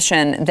earlier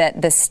admission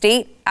that the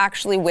state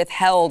actually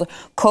withheld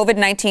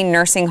COVID-19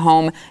 nursing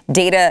home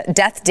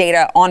death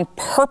data on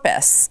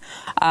purpose.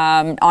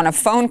 On a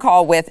phone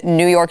call with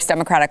New York's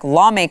Democratic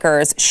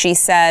lawmakers, she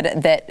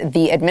said that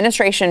the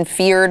administration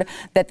feared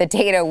that the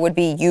data would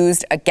be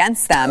used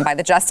against them by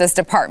the Justice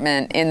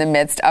Department in the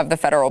midst of the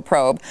federal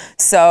probe.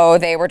 So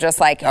they were just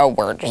like, oh,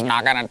 we're just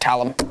not going to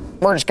tell them.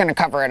 We're just going to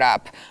cover it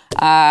up.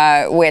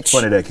 Which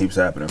funny that keeps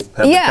happening.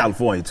 In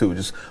California too.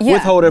 Just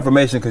withhold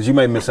information because you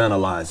may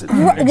misanalyze it.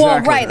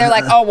 Well, right. They're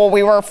like, oh, well,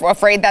 we were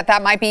afraid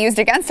that might be used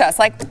against us.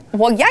 Like,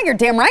 well, yeah, you're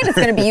damn right it's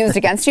going to be used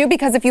against you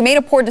because if you made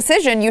a poor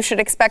decision, you should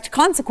expect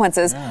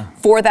consequences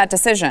for that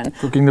decision.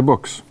 Cooking the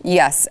books.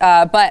 Yes,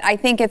 but I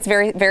think it's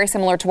very, very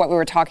similar to what we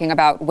were talking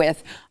about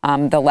with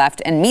the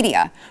left and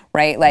media,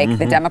 right? Like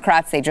the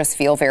Democrats, they just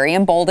feel very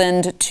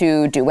emboldened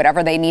to do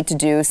whatever they need to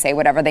do, say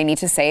whatever they need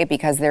to say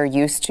because they're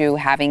used to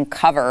having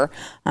cover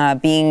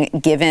being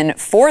given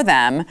for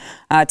them.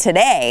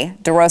 Today,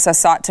 DeRosa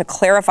sought to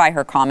clarify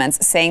her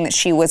comments, saying that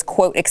she was,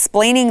 quote,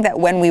 explaining that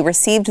when we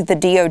received the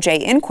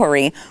DOJ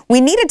inquiry,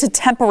 we needed to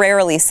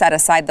temporarily set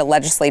aside the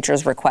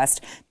legislature's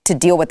request to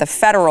deal with the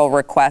federal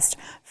request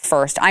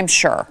first. I'm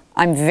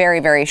very,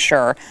 very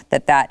sure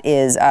that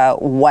is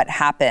what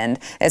happened,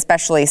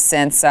 especially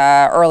since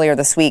earlier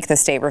this week, the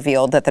state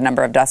revealed that the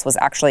number of deaths was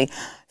actually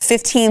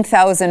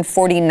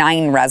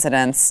 15,049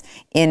 residents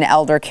in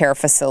elder care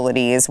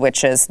facilities,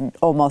 which is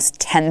almost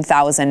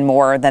 10,000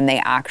 more than they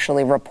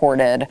actually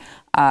reported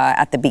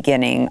at the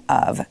beginning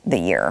of the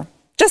year.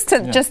 Just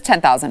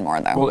 10,000 more,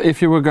 though. Well,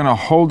 if you were going to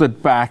hold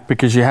it back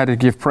because you had to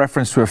give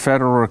preference to a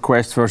federal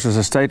request versus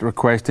a state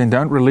request, then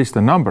don't release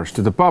the numbers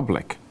to the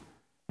public.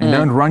 And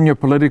don't run your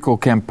political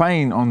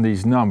campaign on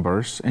these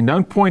numbers. And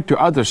don't point to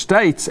other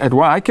states.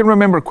 I can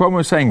remember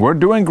Cuomo saying, we're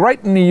doing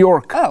great in New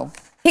York. Oh,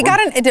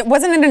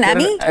 wasn't it an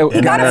Emmy?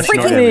 He got a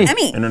freaking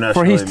Emmy.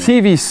 For his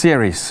TV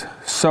series.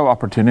 So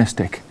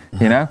opportunistic,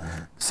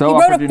 So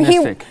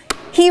opportunistic.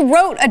 He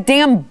wrote a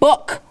damn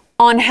book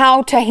on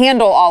how to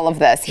handle all of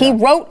this. He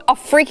wrote a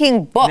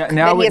freaking book that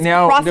he is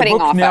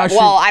profiting off of.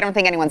 Well, I don't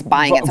think anyone's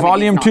buying it.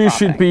 Volume 2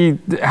 should be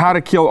How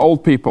to Kill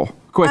Old People.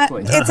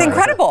 Quickly. It's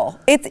incredible.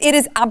 It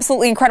is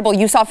absolutely incredible.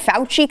 You saw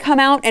Fauci come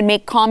out and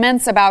make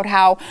comments about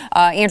how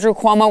Andrew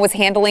Cuomo was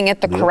handling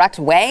it the correct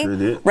way,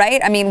 right?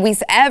 I mean,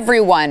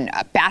 everyone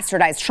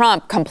bastardized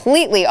Trump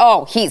completely.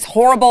 Oh, he's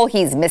horrible.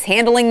 He's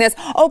mishandling this.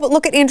 Oh, but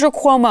look at Andrew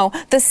Cuomo,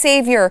 the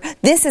savior.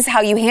 This is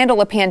how you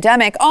handle a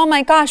pandemic. Oh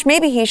my gosh,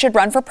 maybe he should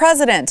run for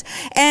president.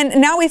 And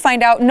now we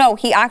find out, no,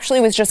 he actually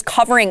was just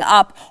covering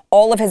up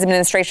all of his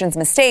administration's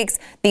mistakes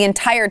the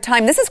entire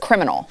time. This is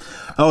criminal.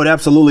 Oh, it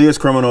absolutely is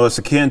criminal. It's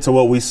akin to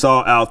what we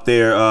saw out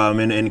there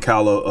in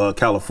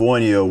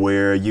California,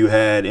 where you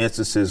had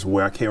instances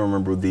where I can't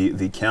remember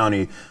the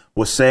county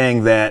was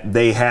saying that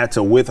they had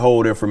to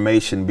withhold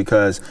information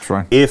because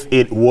if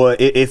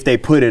they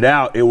put it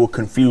out, it will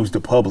confuse the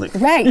public.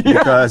 Right.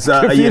 Because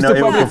confuse the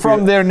public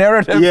from their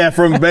narrative. Yeah,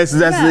 from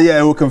basically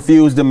it will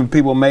confuse them, and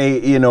people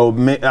may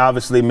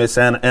obviously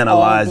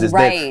misanalyze this.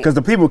 Because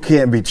the people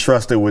can't be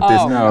trusted with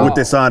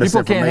this honest people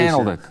information. Can't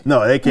handle it.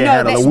 No, they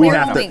can't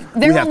handle it.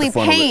 They're only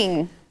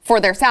paying for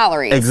their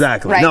salaries.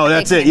 Exactly. Right? No, But they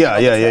that's it. can't Yeah,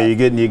 be able yeah. to-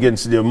 You're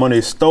getting your money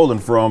stolen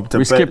from to,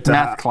 We pay, skipped to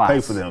math class. pay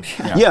for them.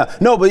 Yeah.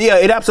 No, but yeah,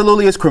 it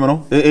absolutely is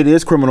criminal. It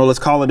is criminal. Let's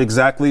call it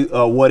exactly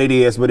what it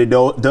is, but it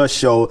does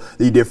show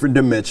the different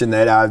dimension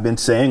that I've been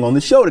saying on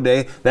the show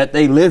today that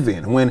they live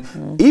in.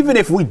 When even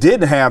if we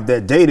didn't have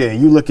that data, and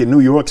you look at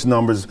New York's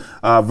numbers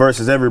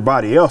versus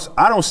everybody else,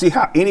 I don't see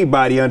how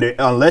anybody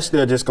unless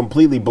they're just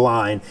completely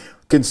blind,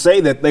 can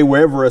say that they were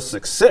ever a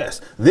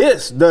success.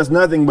 This does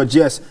nothing but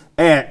just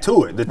add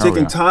to it. The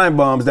ticking time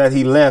bombs that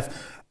he left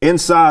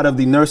inside of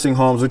the nursing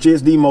homes, which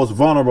is the most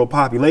vulnerable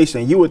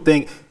population. You would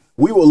think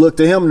we would look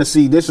to him to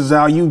see this is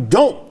how you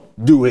don't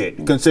do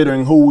it,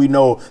 considering who we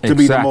know to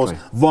be the most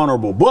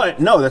vulnerable. But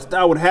no, that's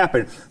not what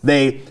happened.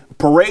 They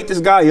parade this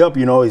guy up,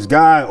 his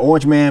guy,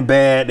 Orange Man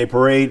bad. They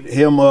parade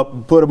him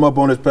up, put him up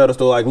on his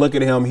pedestal, like, look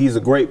at him, he's a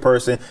great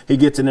person. He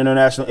gets an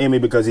international Emmy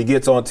because he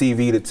gets on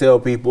TV to tell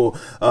people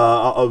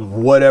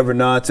whatever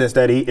nonsense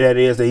that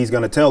he's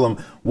going to tell them,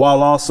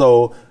 while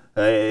also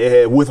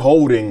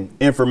withholding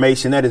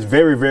information that is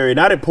very, very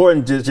not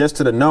important just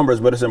to the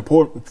numbers, but it's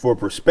important for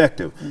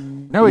perspective.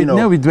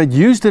 But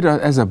used it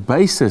as a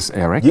basis,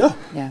 Eric,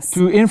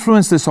 to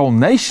influence this whole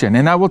nation.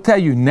 And I will tell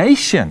you,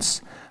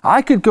 nations.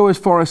 I could go as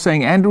far as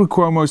saying Andrew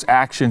Cuomo's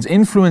actions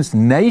influenced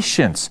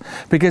nations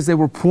because they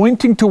were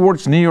pointing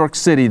towards New York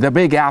City, the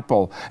Big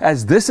Apple,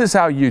 as this is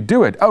how you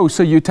do it. Oh,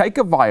 so you take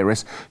a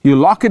virus, you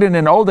lock it in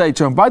an old age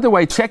home. By the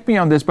way, check me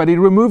on this, but he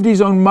removed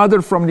his own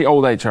mother from the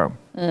old age home.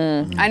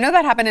 I know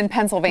that happened in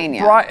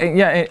Pennsylvania. Right,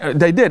 yeah,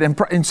 they did.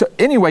 And so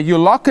anyway, you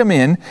lock them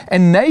in,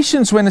 and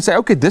nations went and say,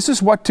 okay, this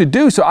is what to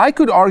do. So I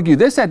could argue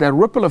this had a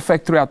ripple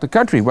effect throughout the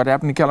country. What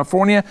happened in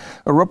California,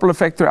 a ripple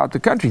effect throughout the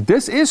country.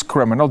 This is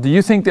criminal. Do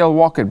you think they'll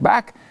walk it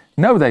back?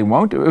 No, they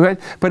won't.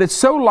 But it's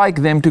so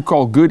like them to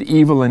call good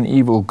evil and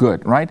evil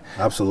good, right?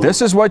 Absolutely.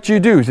 This is what you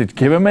do. To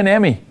give him an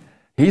Emmy.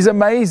 He's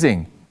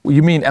amazing.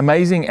 You mean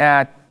amazing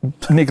at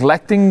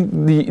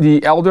neglecting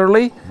the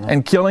elderly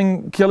and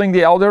killing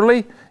the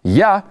elderly?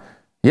 Yeah,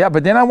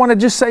 but then I want to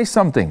just say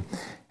something.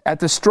 At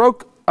the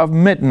stroke of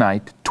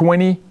midnight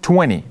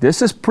 2020,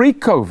 this is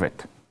pre-COVID,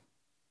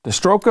 the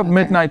stroke of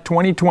midnight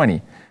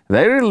 2020,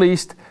 they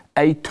released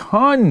a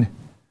ton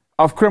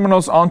of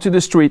criminals onto the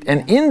street,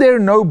 and in their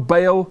no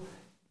bail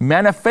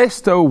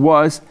manifesto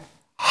was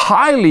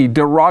highly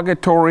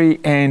derogatory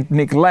and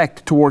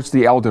neglect towards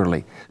the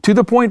elderly, to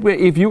the point where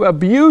if you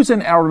abuse an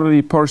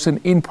elderly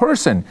person in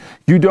person,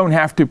 you don't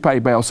have to pay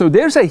bail. So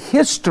there's a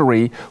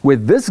history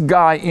with this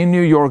guy in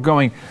New York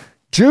going,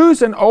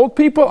 Jews and old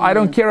people, I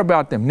don't care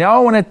about them. Now I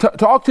want to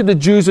talk to the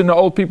Jews and the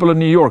old people in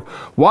New York.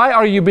 Why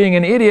are you being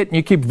an idiot and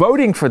you keep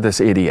voting for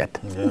this idiot?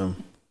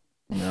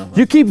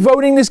 You keep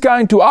voting this guy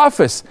into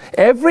office.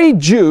 Every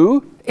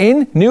Jew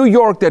in New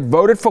York that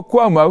voted for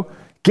Cuomo,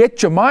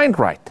 get your mind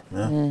right.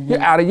 You're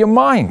out of your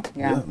mind.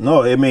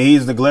 No, I mean,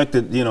 he's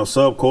neglected,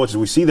 subcultures.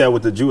 We see that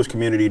with the Jewish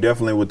community,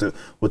 definitely with the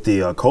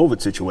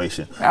COVID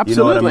situation. Absolutely. You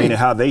know what I mean? And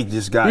how they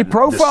just got He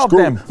profiled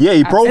them. Yeah,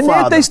 he profiled and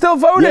yet they still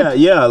voted.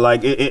 Yeah.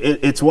 Like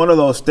it's one of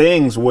those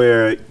things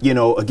where,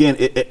 again,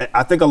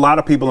 I think a lot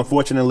of people,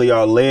 unfortunately,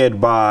 are led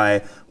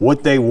by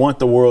what they want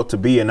the world to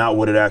be and not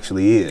what it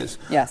actually is.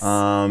 Yes.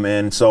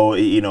 And so,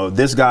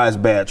 this guy's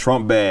bad,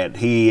 Trump bad.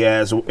 He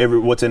has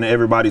what's in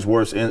everybody's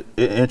worst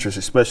interest,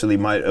 especially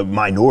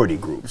minority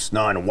groups,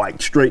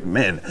 non-white, straight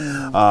men.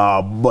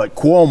 But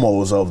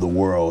Cuomo's of the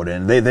world,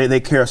 and they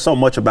care so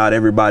much about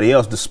everybody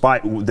else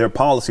despite their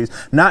policies,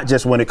 not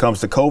just when it comes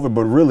to COVID,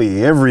 but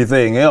really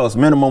everything else,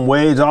 minimum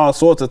wage, all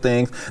sorts of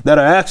things that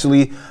are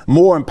actually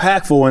more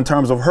impactful in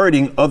terms of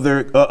hurting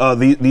other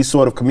these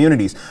sort of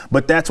communities.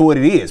 But that's what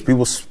it is.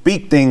 People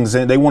speak things,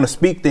 and they want to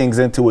speak things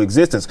into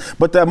existence.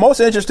 But the most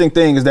interesting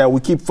thing is that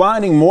we keep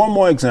finding more and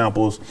more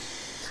examples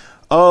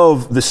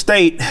of the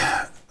state.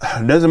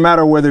 It doesn't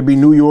matter whether it be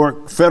New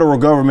York, federal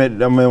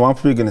government. I mean, I'm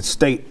speaking of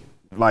state,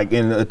 like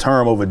in a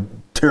term of a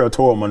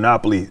territorial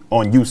monopoly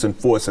on use and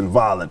force and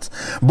violence.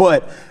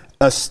 But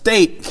a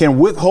state can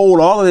withhold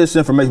all of this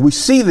information. We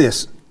see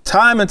this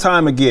time and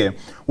time again,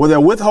 where they're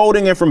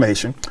withholding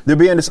information. They're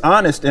being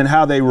dishonest in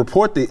how they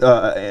report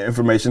the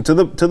information to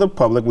the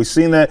public. We've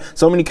seen that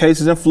so many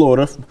cases in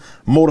Florida,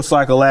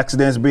 motorcycle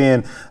accidents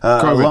being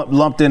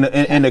lumped into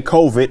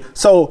COVID.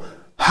 So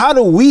how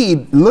do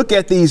we look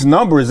at these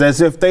numbers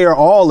as if they are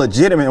all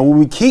legitimate when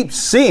we keep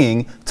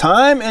seeing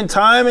time and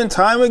time and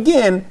time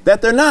again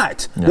that they're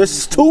not?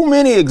 There's too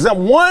many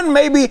examples. One,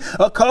 maybe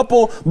a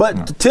couple,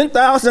 but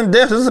 10,000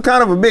 deaths is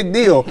kind of a big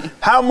deal.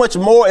 How much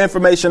more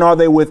information are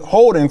they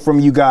withholding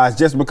from you guys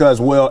just because,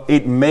 well,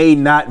 it may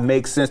not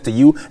make sense to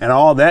you, and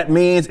all that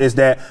means is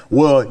that,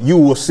 well, you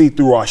will see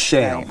through our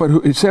sham.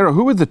 But Sarah,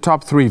 who were the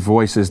top three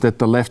voices that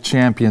the left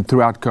championed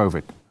throughout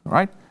COVID,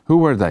 right? Who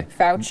were they?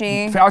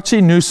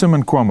 Fauci, Newsom,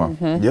 and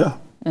Cuomo. Yeah.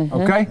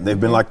 Okay? They've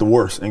been like the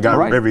worst and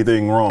got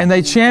everything wrong. And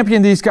they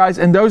championed these guys,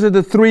 and those are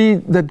the three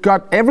that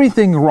got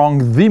everything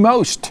wrong the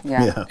most.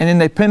 Yeah. And then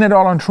they pin it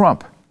all on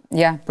Trump.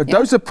 Yeah. But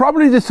those are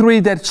probably the three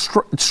that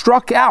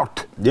struck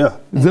out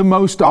the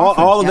most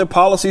often. All of the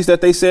policies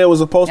that they said was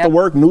supposed to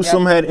work,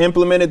 Newsom had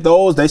implemented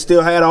those. They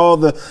still had all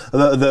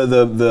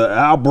the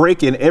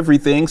outbreak and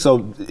everything.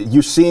 So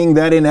you're seeing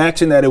that in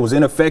action, that it was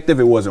ineffective.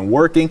 It wasn't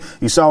working.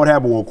 You saw what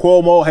happened with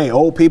Cuomo. Hey,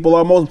 old people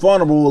are most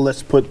vulnerable. Well,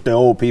 let's put the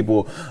old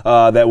people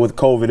that with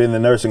COVID in the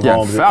nursing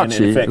homes.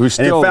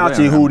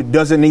 Fauci, who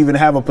doesn't even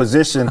have a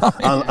position,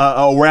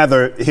 or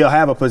rather, he'll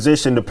have a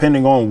position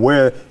depending on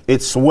where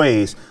it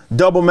sways.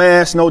 Double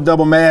mask, no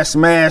double mask,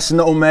 mask,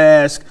 no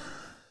mask.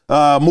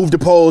 Move the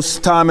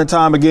post time and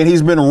time again.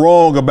 He's been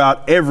wrong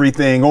about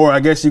everything, or I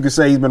guess you could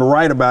say he's been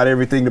right about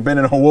everything,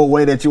 depending on what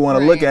way that you want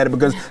to look at it.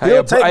 Because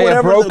he'll take whatever.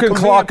 A broken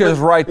clock is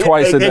right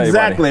twice a day.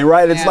 Exactly,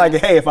 right? It's like,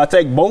 hey, if I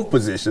take both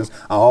positions,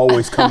 I'll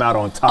always come out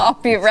on top.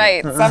 I'll be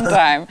right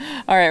sometime.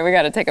 All right, we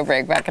got to take a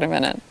break. Back in a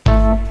minute.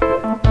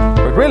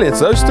 But really,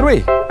 it's those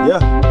three. Yeah.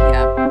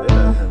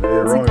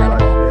 They're wrong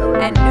about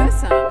it. And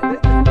Newsom.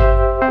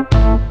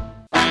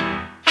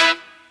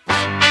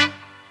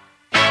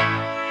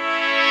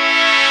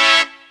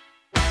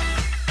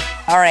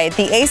 All right,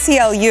 the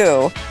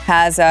ACLU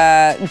has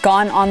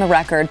gone on the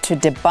record to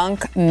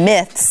debunk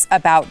myths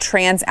about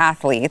trans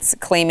athletes,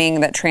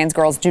 claiming that trans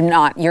girls do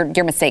not,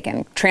 you're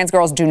mistaken, trans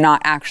girls do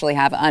not actually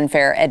have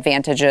unfair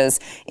advantages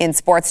in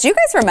sports. Do you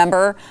guys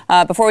remember,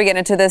 before we get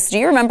into this, do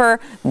you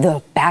remember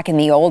back in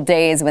the old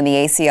days when the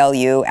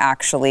ACLU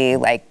actually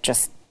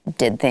just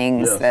did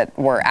things that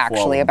were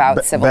actually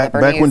about civil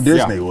liberties? Back when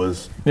Disney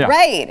was. Yeah.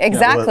 Right,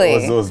 exactly.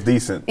 It was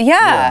decent.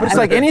 Yeah. But it's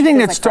like anything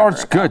that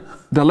starts good,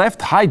 the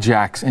left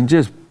hijacks and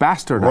just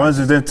bastardizes. Runs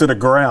it into the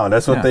ground.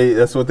 That's what they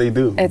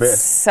do. It's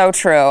best. so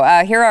true.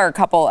 Here are a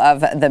couple of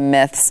the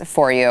myths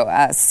for you.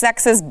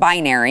 Sex is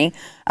binary,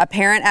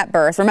 apparent at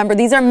birth. Remember,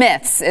 these are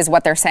myths is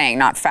what they're saying,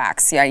 not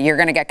facts. Yeah, you're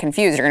going to get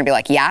confused. You're going to be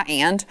like, yeah,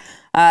 and?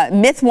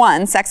 Myth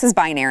 1, sex is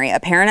binary,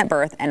 apparent at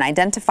birth, and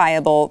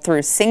identifiable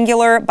through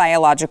singular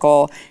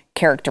biological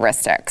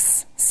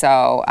characteristics.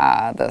 So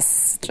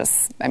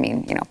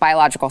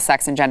biological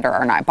sex and gender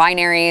are not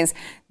binaries.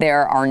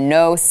 There are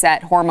no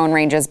set hormone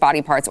ranges,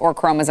 body parts, or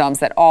chromosomes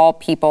that all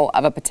people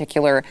of a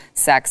particular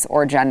sex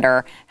or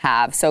gender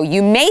have. So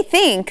you may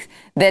think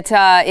that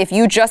if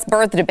you just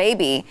birthed a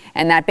baby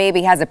and that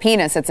baby has a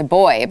penis, it's a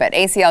boy, but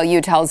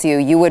ACLU tells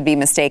you would be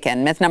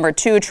mistaken. Myth number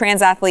 2,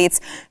 trans athletes'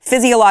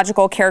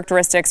 physiological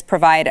characteristics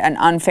provide an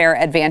unfair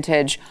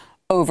advantage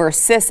over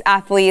cis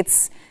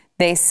athletes.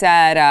 They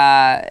said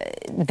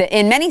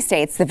in many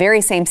states, the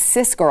very same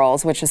cis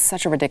girls, which is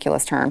such a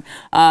ridiculous term,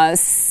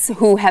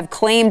 who have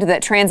claimed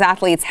that trans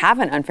athletes have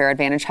an unfair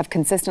advantage, have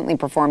consistently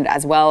performed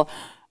as well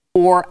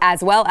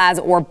as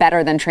or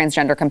better than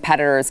transgender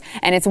competitors.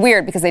 And it's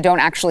weird because they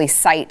don't actually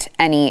cite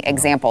any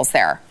examples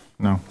there.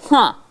 No.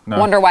 Huh. No.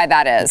 Wonder why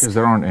that is. Because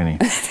there aren't any.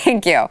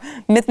 Thank you.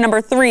 Myth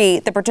number 3,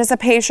 the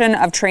participation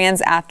of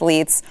trans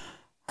athletes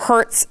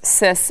hurts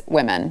cis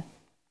women.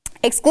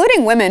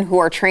 Excluding women who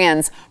are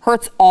trans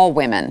hurts all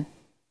women,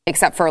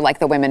 except for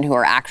the women who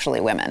are actually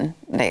women.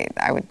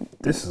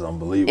 This is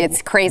unbelievable.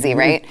 It's crazy,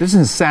 right? This is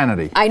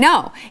insanity. I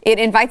know. It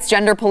invites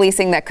gender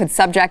policing that could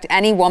subject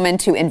any woman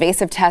to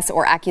invasive tests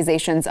or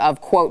accusations of,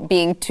 quote,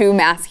 being too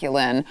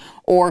masculine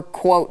or,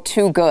 quote,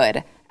 too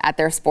good at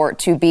their sport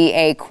to be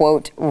a,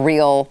 quote,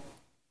 real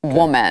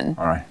woman.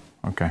 All right.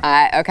 Okay.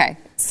 Okay.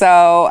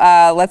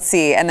 So let's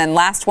see. And then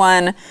last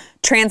one,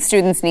 trans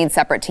students need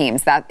separate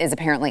teams. That is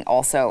apparently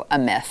also a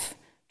myth.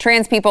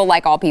 Trans people,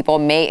 like all people,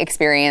 may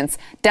experience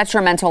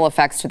detrimental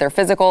effects to their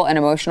physical and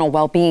emotional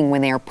well-being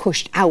when they are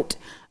pushed out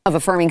of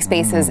affirming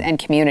spaces and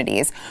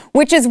communities,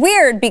 which is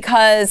weird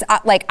because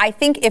I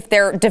think if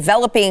they're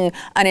developing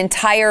an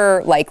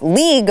entire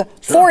league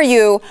for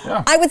you,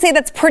 I would say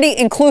that's pretty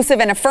inclusive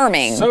and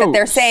affirming that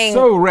they're saying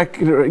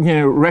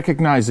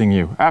recognizing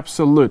you.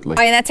 Absolutely.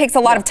 I mean, that takes a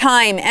lot of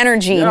time,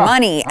 energy,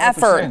 money, 100%.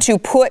 Effort to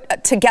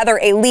put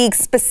together a league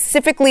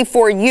specifically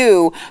for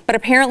you. But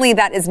apparently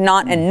that is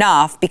not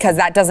enough because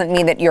that doesn't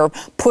mean that you're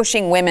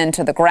pushing women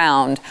to the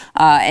ground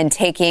and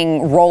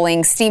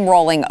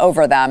steamrolling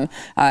over them,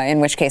 in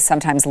which case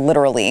sometimes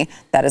literally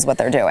that is what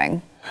they're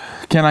doing.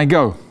 Can I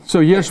go?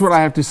 So here's what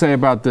I have to say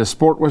about this.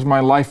 Sport was my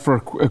life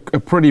for a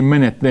pretty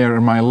minute there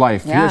in my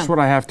life. Yeah. Here's what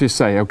I have to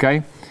say,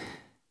 okay?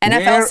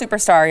 NFL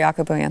superstar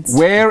Jakob Williams.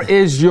 Where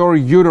is your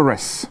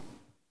uterus?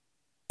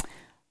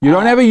 You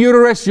don't have a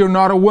uterus, you're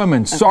not a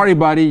woman. Okay. Sorry,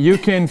 buddy. You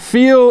can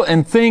feel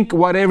and think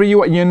whatever you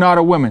want. You're not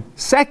a woman.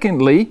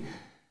 Secondly,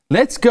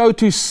 let's go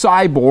to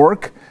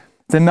Cyborg,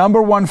 the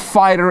 #1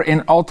 fighter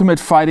in Ultimate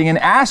Fighting, and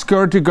ask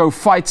her to go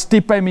fight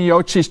Stipe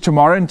Miocic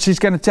tomorrow, and she's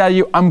going to tell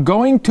you, I'm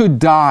going to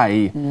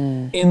die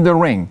in the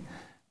ring.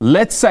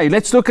 Let's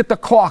look at the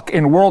clock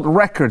in world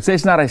records.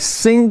 There's not a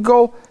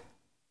single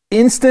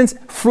instance,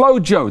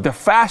 Flojo, the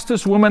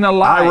fastest woman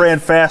alive. I ran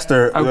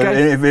faster.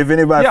 Okay. If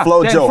anybody,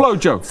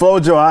 Flojo.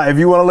 Flojo. If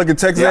you want to look at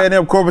Texas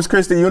A&M Corpus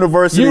Christi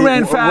University, you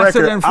ran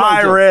faster than Flojo.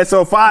 I ran.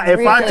 So if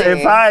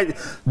I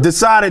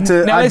decided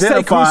to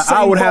identify,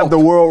 I would have the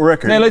world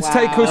record. Now let's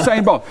take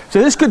Usain Bolt.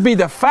 So this could be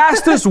the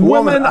fastest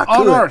woman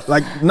on earth.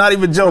 Like, not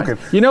even joking.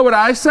 Right. You know what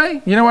I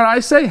say?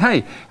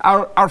 Hey,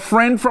 our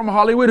friend from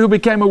Hollywood who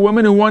became a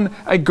woman who won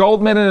a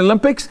gold medal in the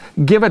Olympics,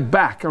 give it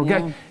back. Okay.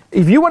 Yeah.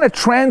 If you want a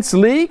trans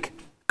league,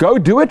 go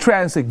do a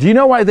trans league. Do you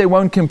know why they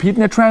won't compete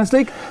in a trans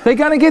league? They're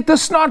going to get the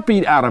snot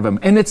beat out of them.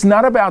 And it's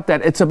not about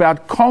that. It's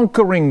about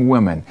conquering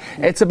women.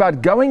 It's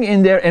about going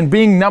in there and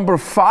being number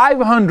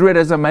 500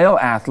 as a male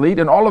athlete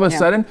and all of a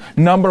sudden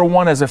number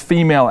 1 as a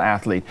female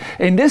athlete.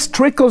 And this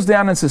trickles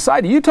down in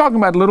society. You're talking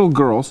about little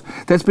girls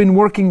that's been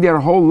working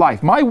their whole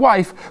life. My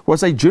wife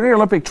was a junior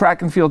Olympic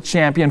track and field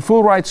champion,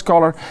 full ride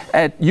scholar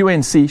at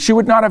UNC. She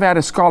would not have had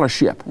a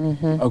scholarship.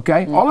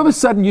 Okay? All of a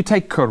sudden you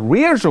take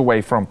careers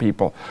away from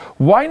people.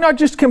 Why not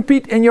just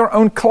compete in your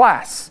own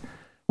class?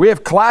 We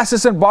have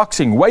classes in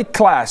boxing, weight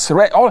class.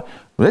 Right?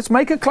 Let's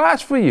make a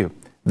class for you.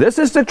 This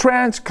is the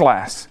trans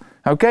class.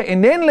 Okay,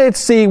 and then let's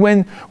see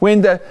when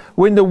the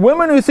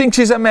woman who thinks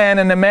she's a man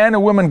and the man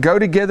and woman go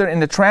together in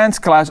the trans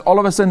class, all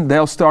of a sudden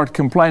they'll start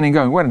complaining,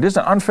 going, "Well, there's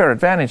an unfair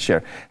advantage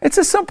here." It's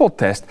a simple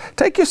test.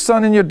 Take your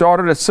son and your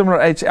daughter that's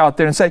similar age out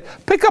there and say,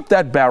 "Pick up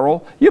that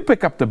barrel." You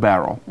pick up the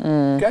barrel.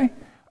 Okay.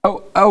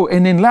 Oh,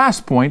 and then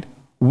last point.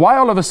 Why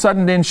all of a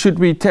sudden then should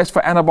we test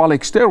for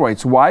anabolic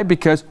steroids? Why?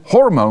 Because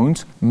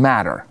hormones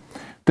matter.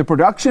 The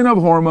production of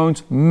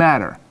hormones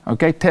matter.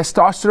 Okay,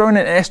 testosterone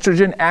and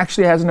estrogen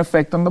actually has an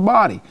effect on the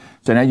body.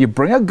 So now you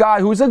bring a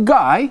guy who's a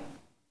guy,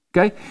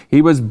 okay?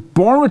 He was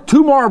born with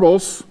 2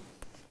 marbles,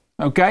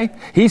 okay?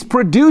 He's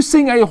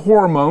producing a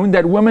hormone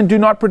that women do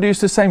not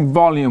produce the same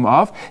volume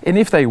of, and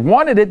if they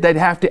wanted it, they'd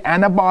have to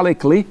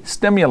anabolically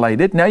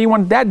stimulate it. Now you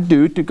want that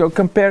dude to go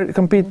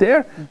compete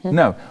there?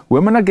 No,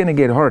 women are gonna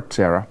get hurt,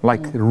 Sarah,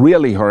 like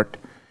really hurt.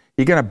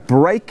 You're gonna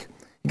break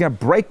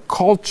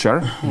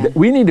culture.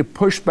 We need to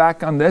push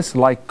back on this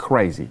like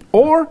crazy.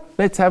 Or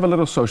let's have a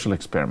little social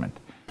experiment.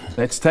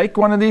 Let's take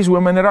one of these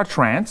women that are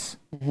trans,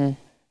 and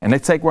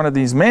let's take one of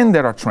these men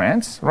that are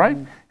trans, right?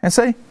 And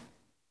say,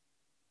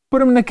 put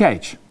them in a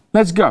cage.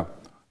 Let's go.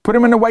 Put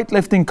them in a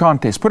weightlifting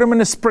contest. Put them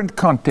in a sprint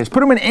contest. Put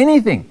them in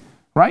anything,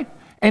 right?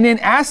 And then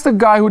ask the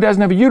guy who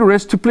doesn't have a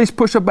uterus to please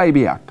push a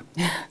baby out.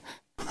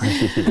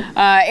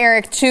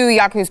 Eric, to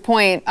Yaku's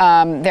point,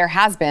 there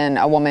has been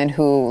a woman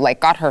who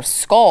got her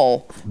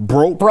skull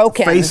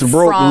broken, face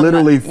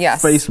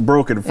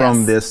broken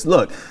from this.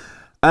 Look,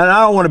 and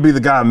I don't want to be the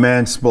guy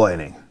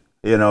mansplaining,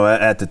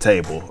 at the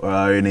table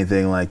or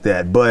anything like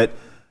that, but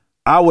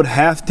I would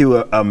have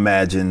to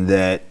imagine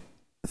that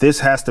this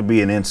has to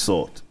be an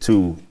insult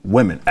to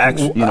women. I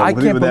can't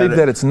believe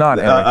that it's not,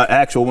 Eric.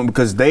 Actual women,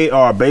 because they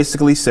are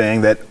basically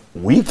saying that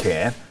we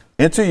can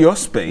enter your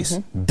space,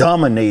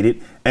 dominate it,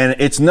 and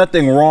it's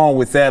nothing wrong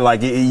with that.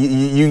 Like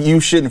you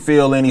shouldn't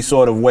feel any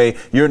sort of way.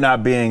 You're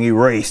not being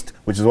erased,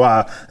 which is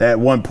why at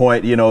one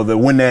point,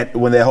 when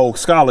that whole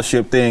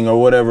scholarship thing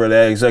or whatever,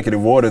 that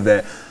executive order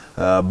that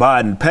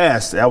Biden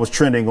passed, that was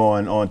trending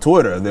on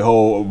Twitter. The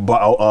whole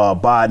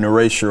Biden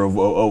erasure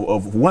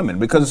of women,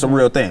 because it's a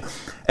real thing.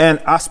 And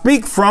I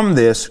speak from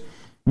this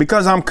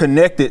because I'm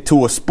connected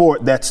to a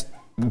sport that's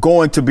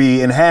going to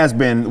be and has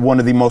been one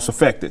of the most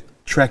affected.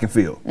 Track and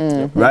field,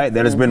 right?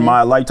 That has been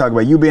my life. Talk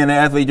about you being an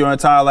athlete your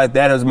entire life.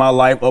 That is my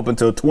life up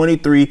until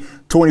 23,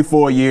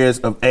 24 years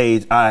of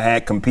age. I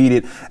had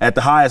competed at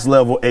the highest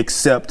level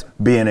except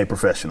being a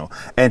professional.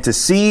 And to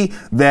see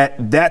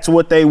that that's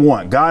what they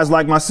want. Guys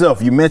like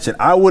myself, you mentioned,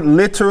 I would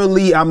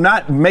literally, I'm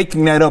not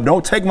making that up.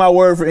 Don't take my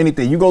word for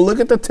anything. You go look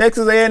at the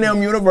Texas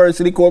A&M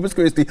University, Corpus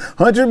Christi,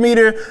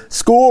 100-meter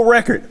school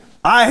record.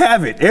 I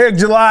have it. Eric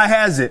July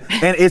has it,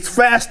 and it's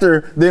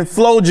faster than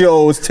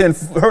FloJo's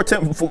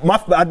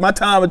my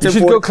time at 10:40. You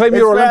should go claim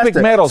your Olympic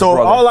medals, so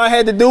brother. all I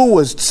had to do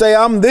was say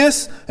I'm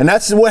this, and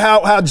that's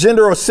how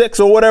gender or sex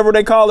or whatever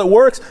they call it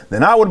works.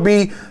 Then I would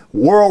be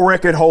world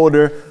record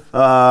holder.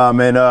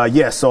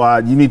 So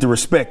you need to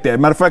respect that.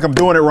 Matter of fact, I'm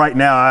doing it right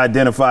now. I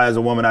identify as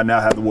a woman. I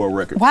now have the world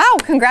record. Wow,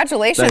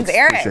 congratulations,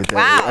 Eric.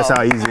 Wow. That's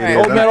how easy it is.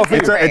 Gold medal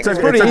It took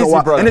pretty a easy,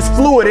 while. brother. And it's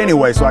fluid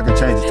anyway, so I can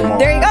change it tomorrow.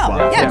 There you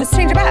go. Yeah, just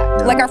change it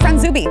back. Like our friend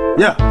Zuby.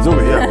 Yeah,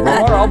 Zuby,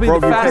 yeah. I'll be the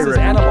fastest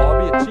animal.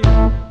 I'll be a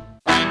cheetah.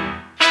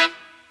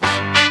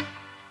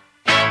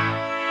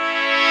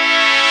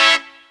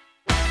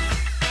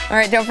 All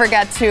right, don't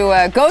forget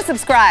to go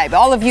subscribe.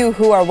 All of you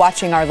who are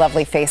watching our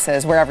lovely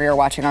faces, wherever you're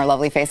watching our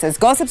lovely faces,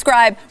 go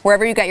subscribe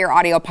wherever you get your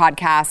audio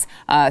podcasts.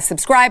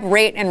 Subscribe,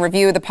 rate, and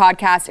review the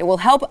podcast. It will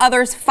help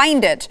others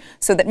find it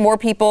so that more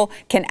people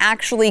can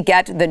actually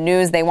get the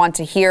news they want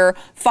to hear,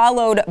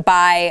 followed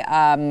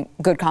by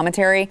good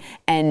commentary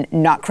and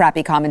not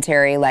crappy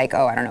commentary like,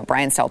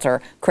 Brian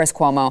Stelter, Chris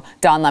Cuomo,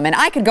 Don Lemon.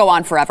 I could go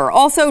on forever.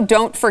 Also,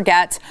 don't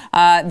forget,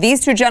 these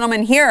two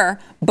gentlemen here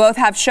both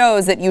have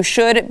shows that you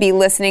should be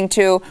listening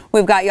to.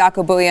 We've got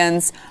Jaco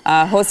Booyens,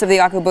 host of the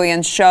Jaco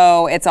Booyens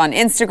show. It's on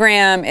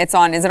Instagram. Is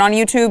it on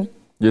YouTube?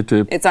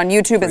 YouTube. It's on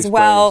YouTube Free as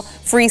well.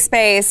 space. Free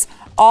space.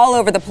 All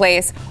over the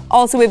place.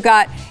 Also, we've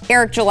got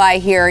Eric July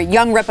here,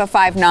 Young Ripa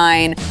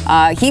 59.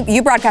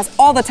 You broadcast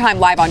all the time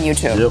live on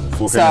YouTube. Yep, what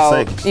can so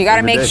I say? you got to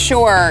Every make day.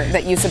 sure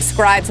that you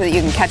subscribe so that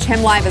you can catch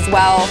him live as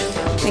well.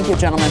 Thank you,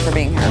 gentlemen, for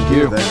being here. Thank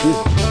you. Thank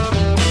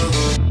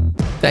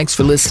you. Thanks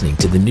for listening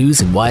to the news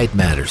and why it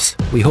matters.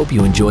 We hope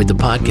you enjoyed the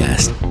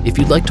podcast. If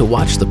you'd like to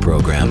watch the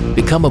program,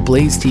 become a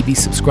Blaze TV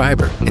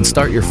subscriber and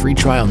start your free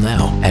trial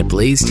now at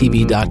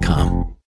blazetv.com.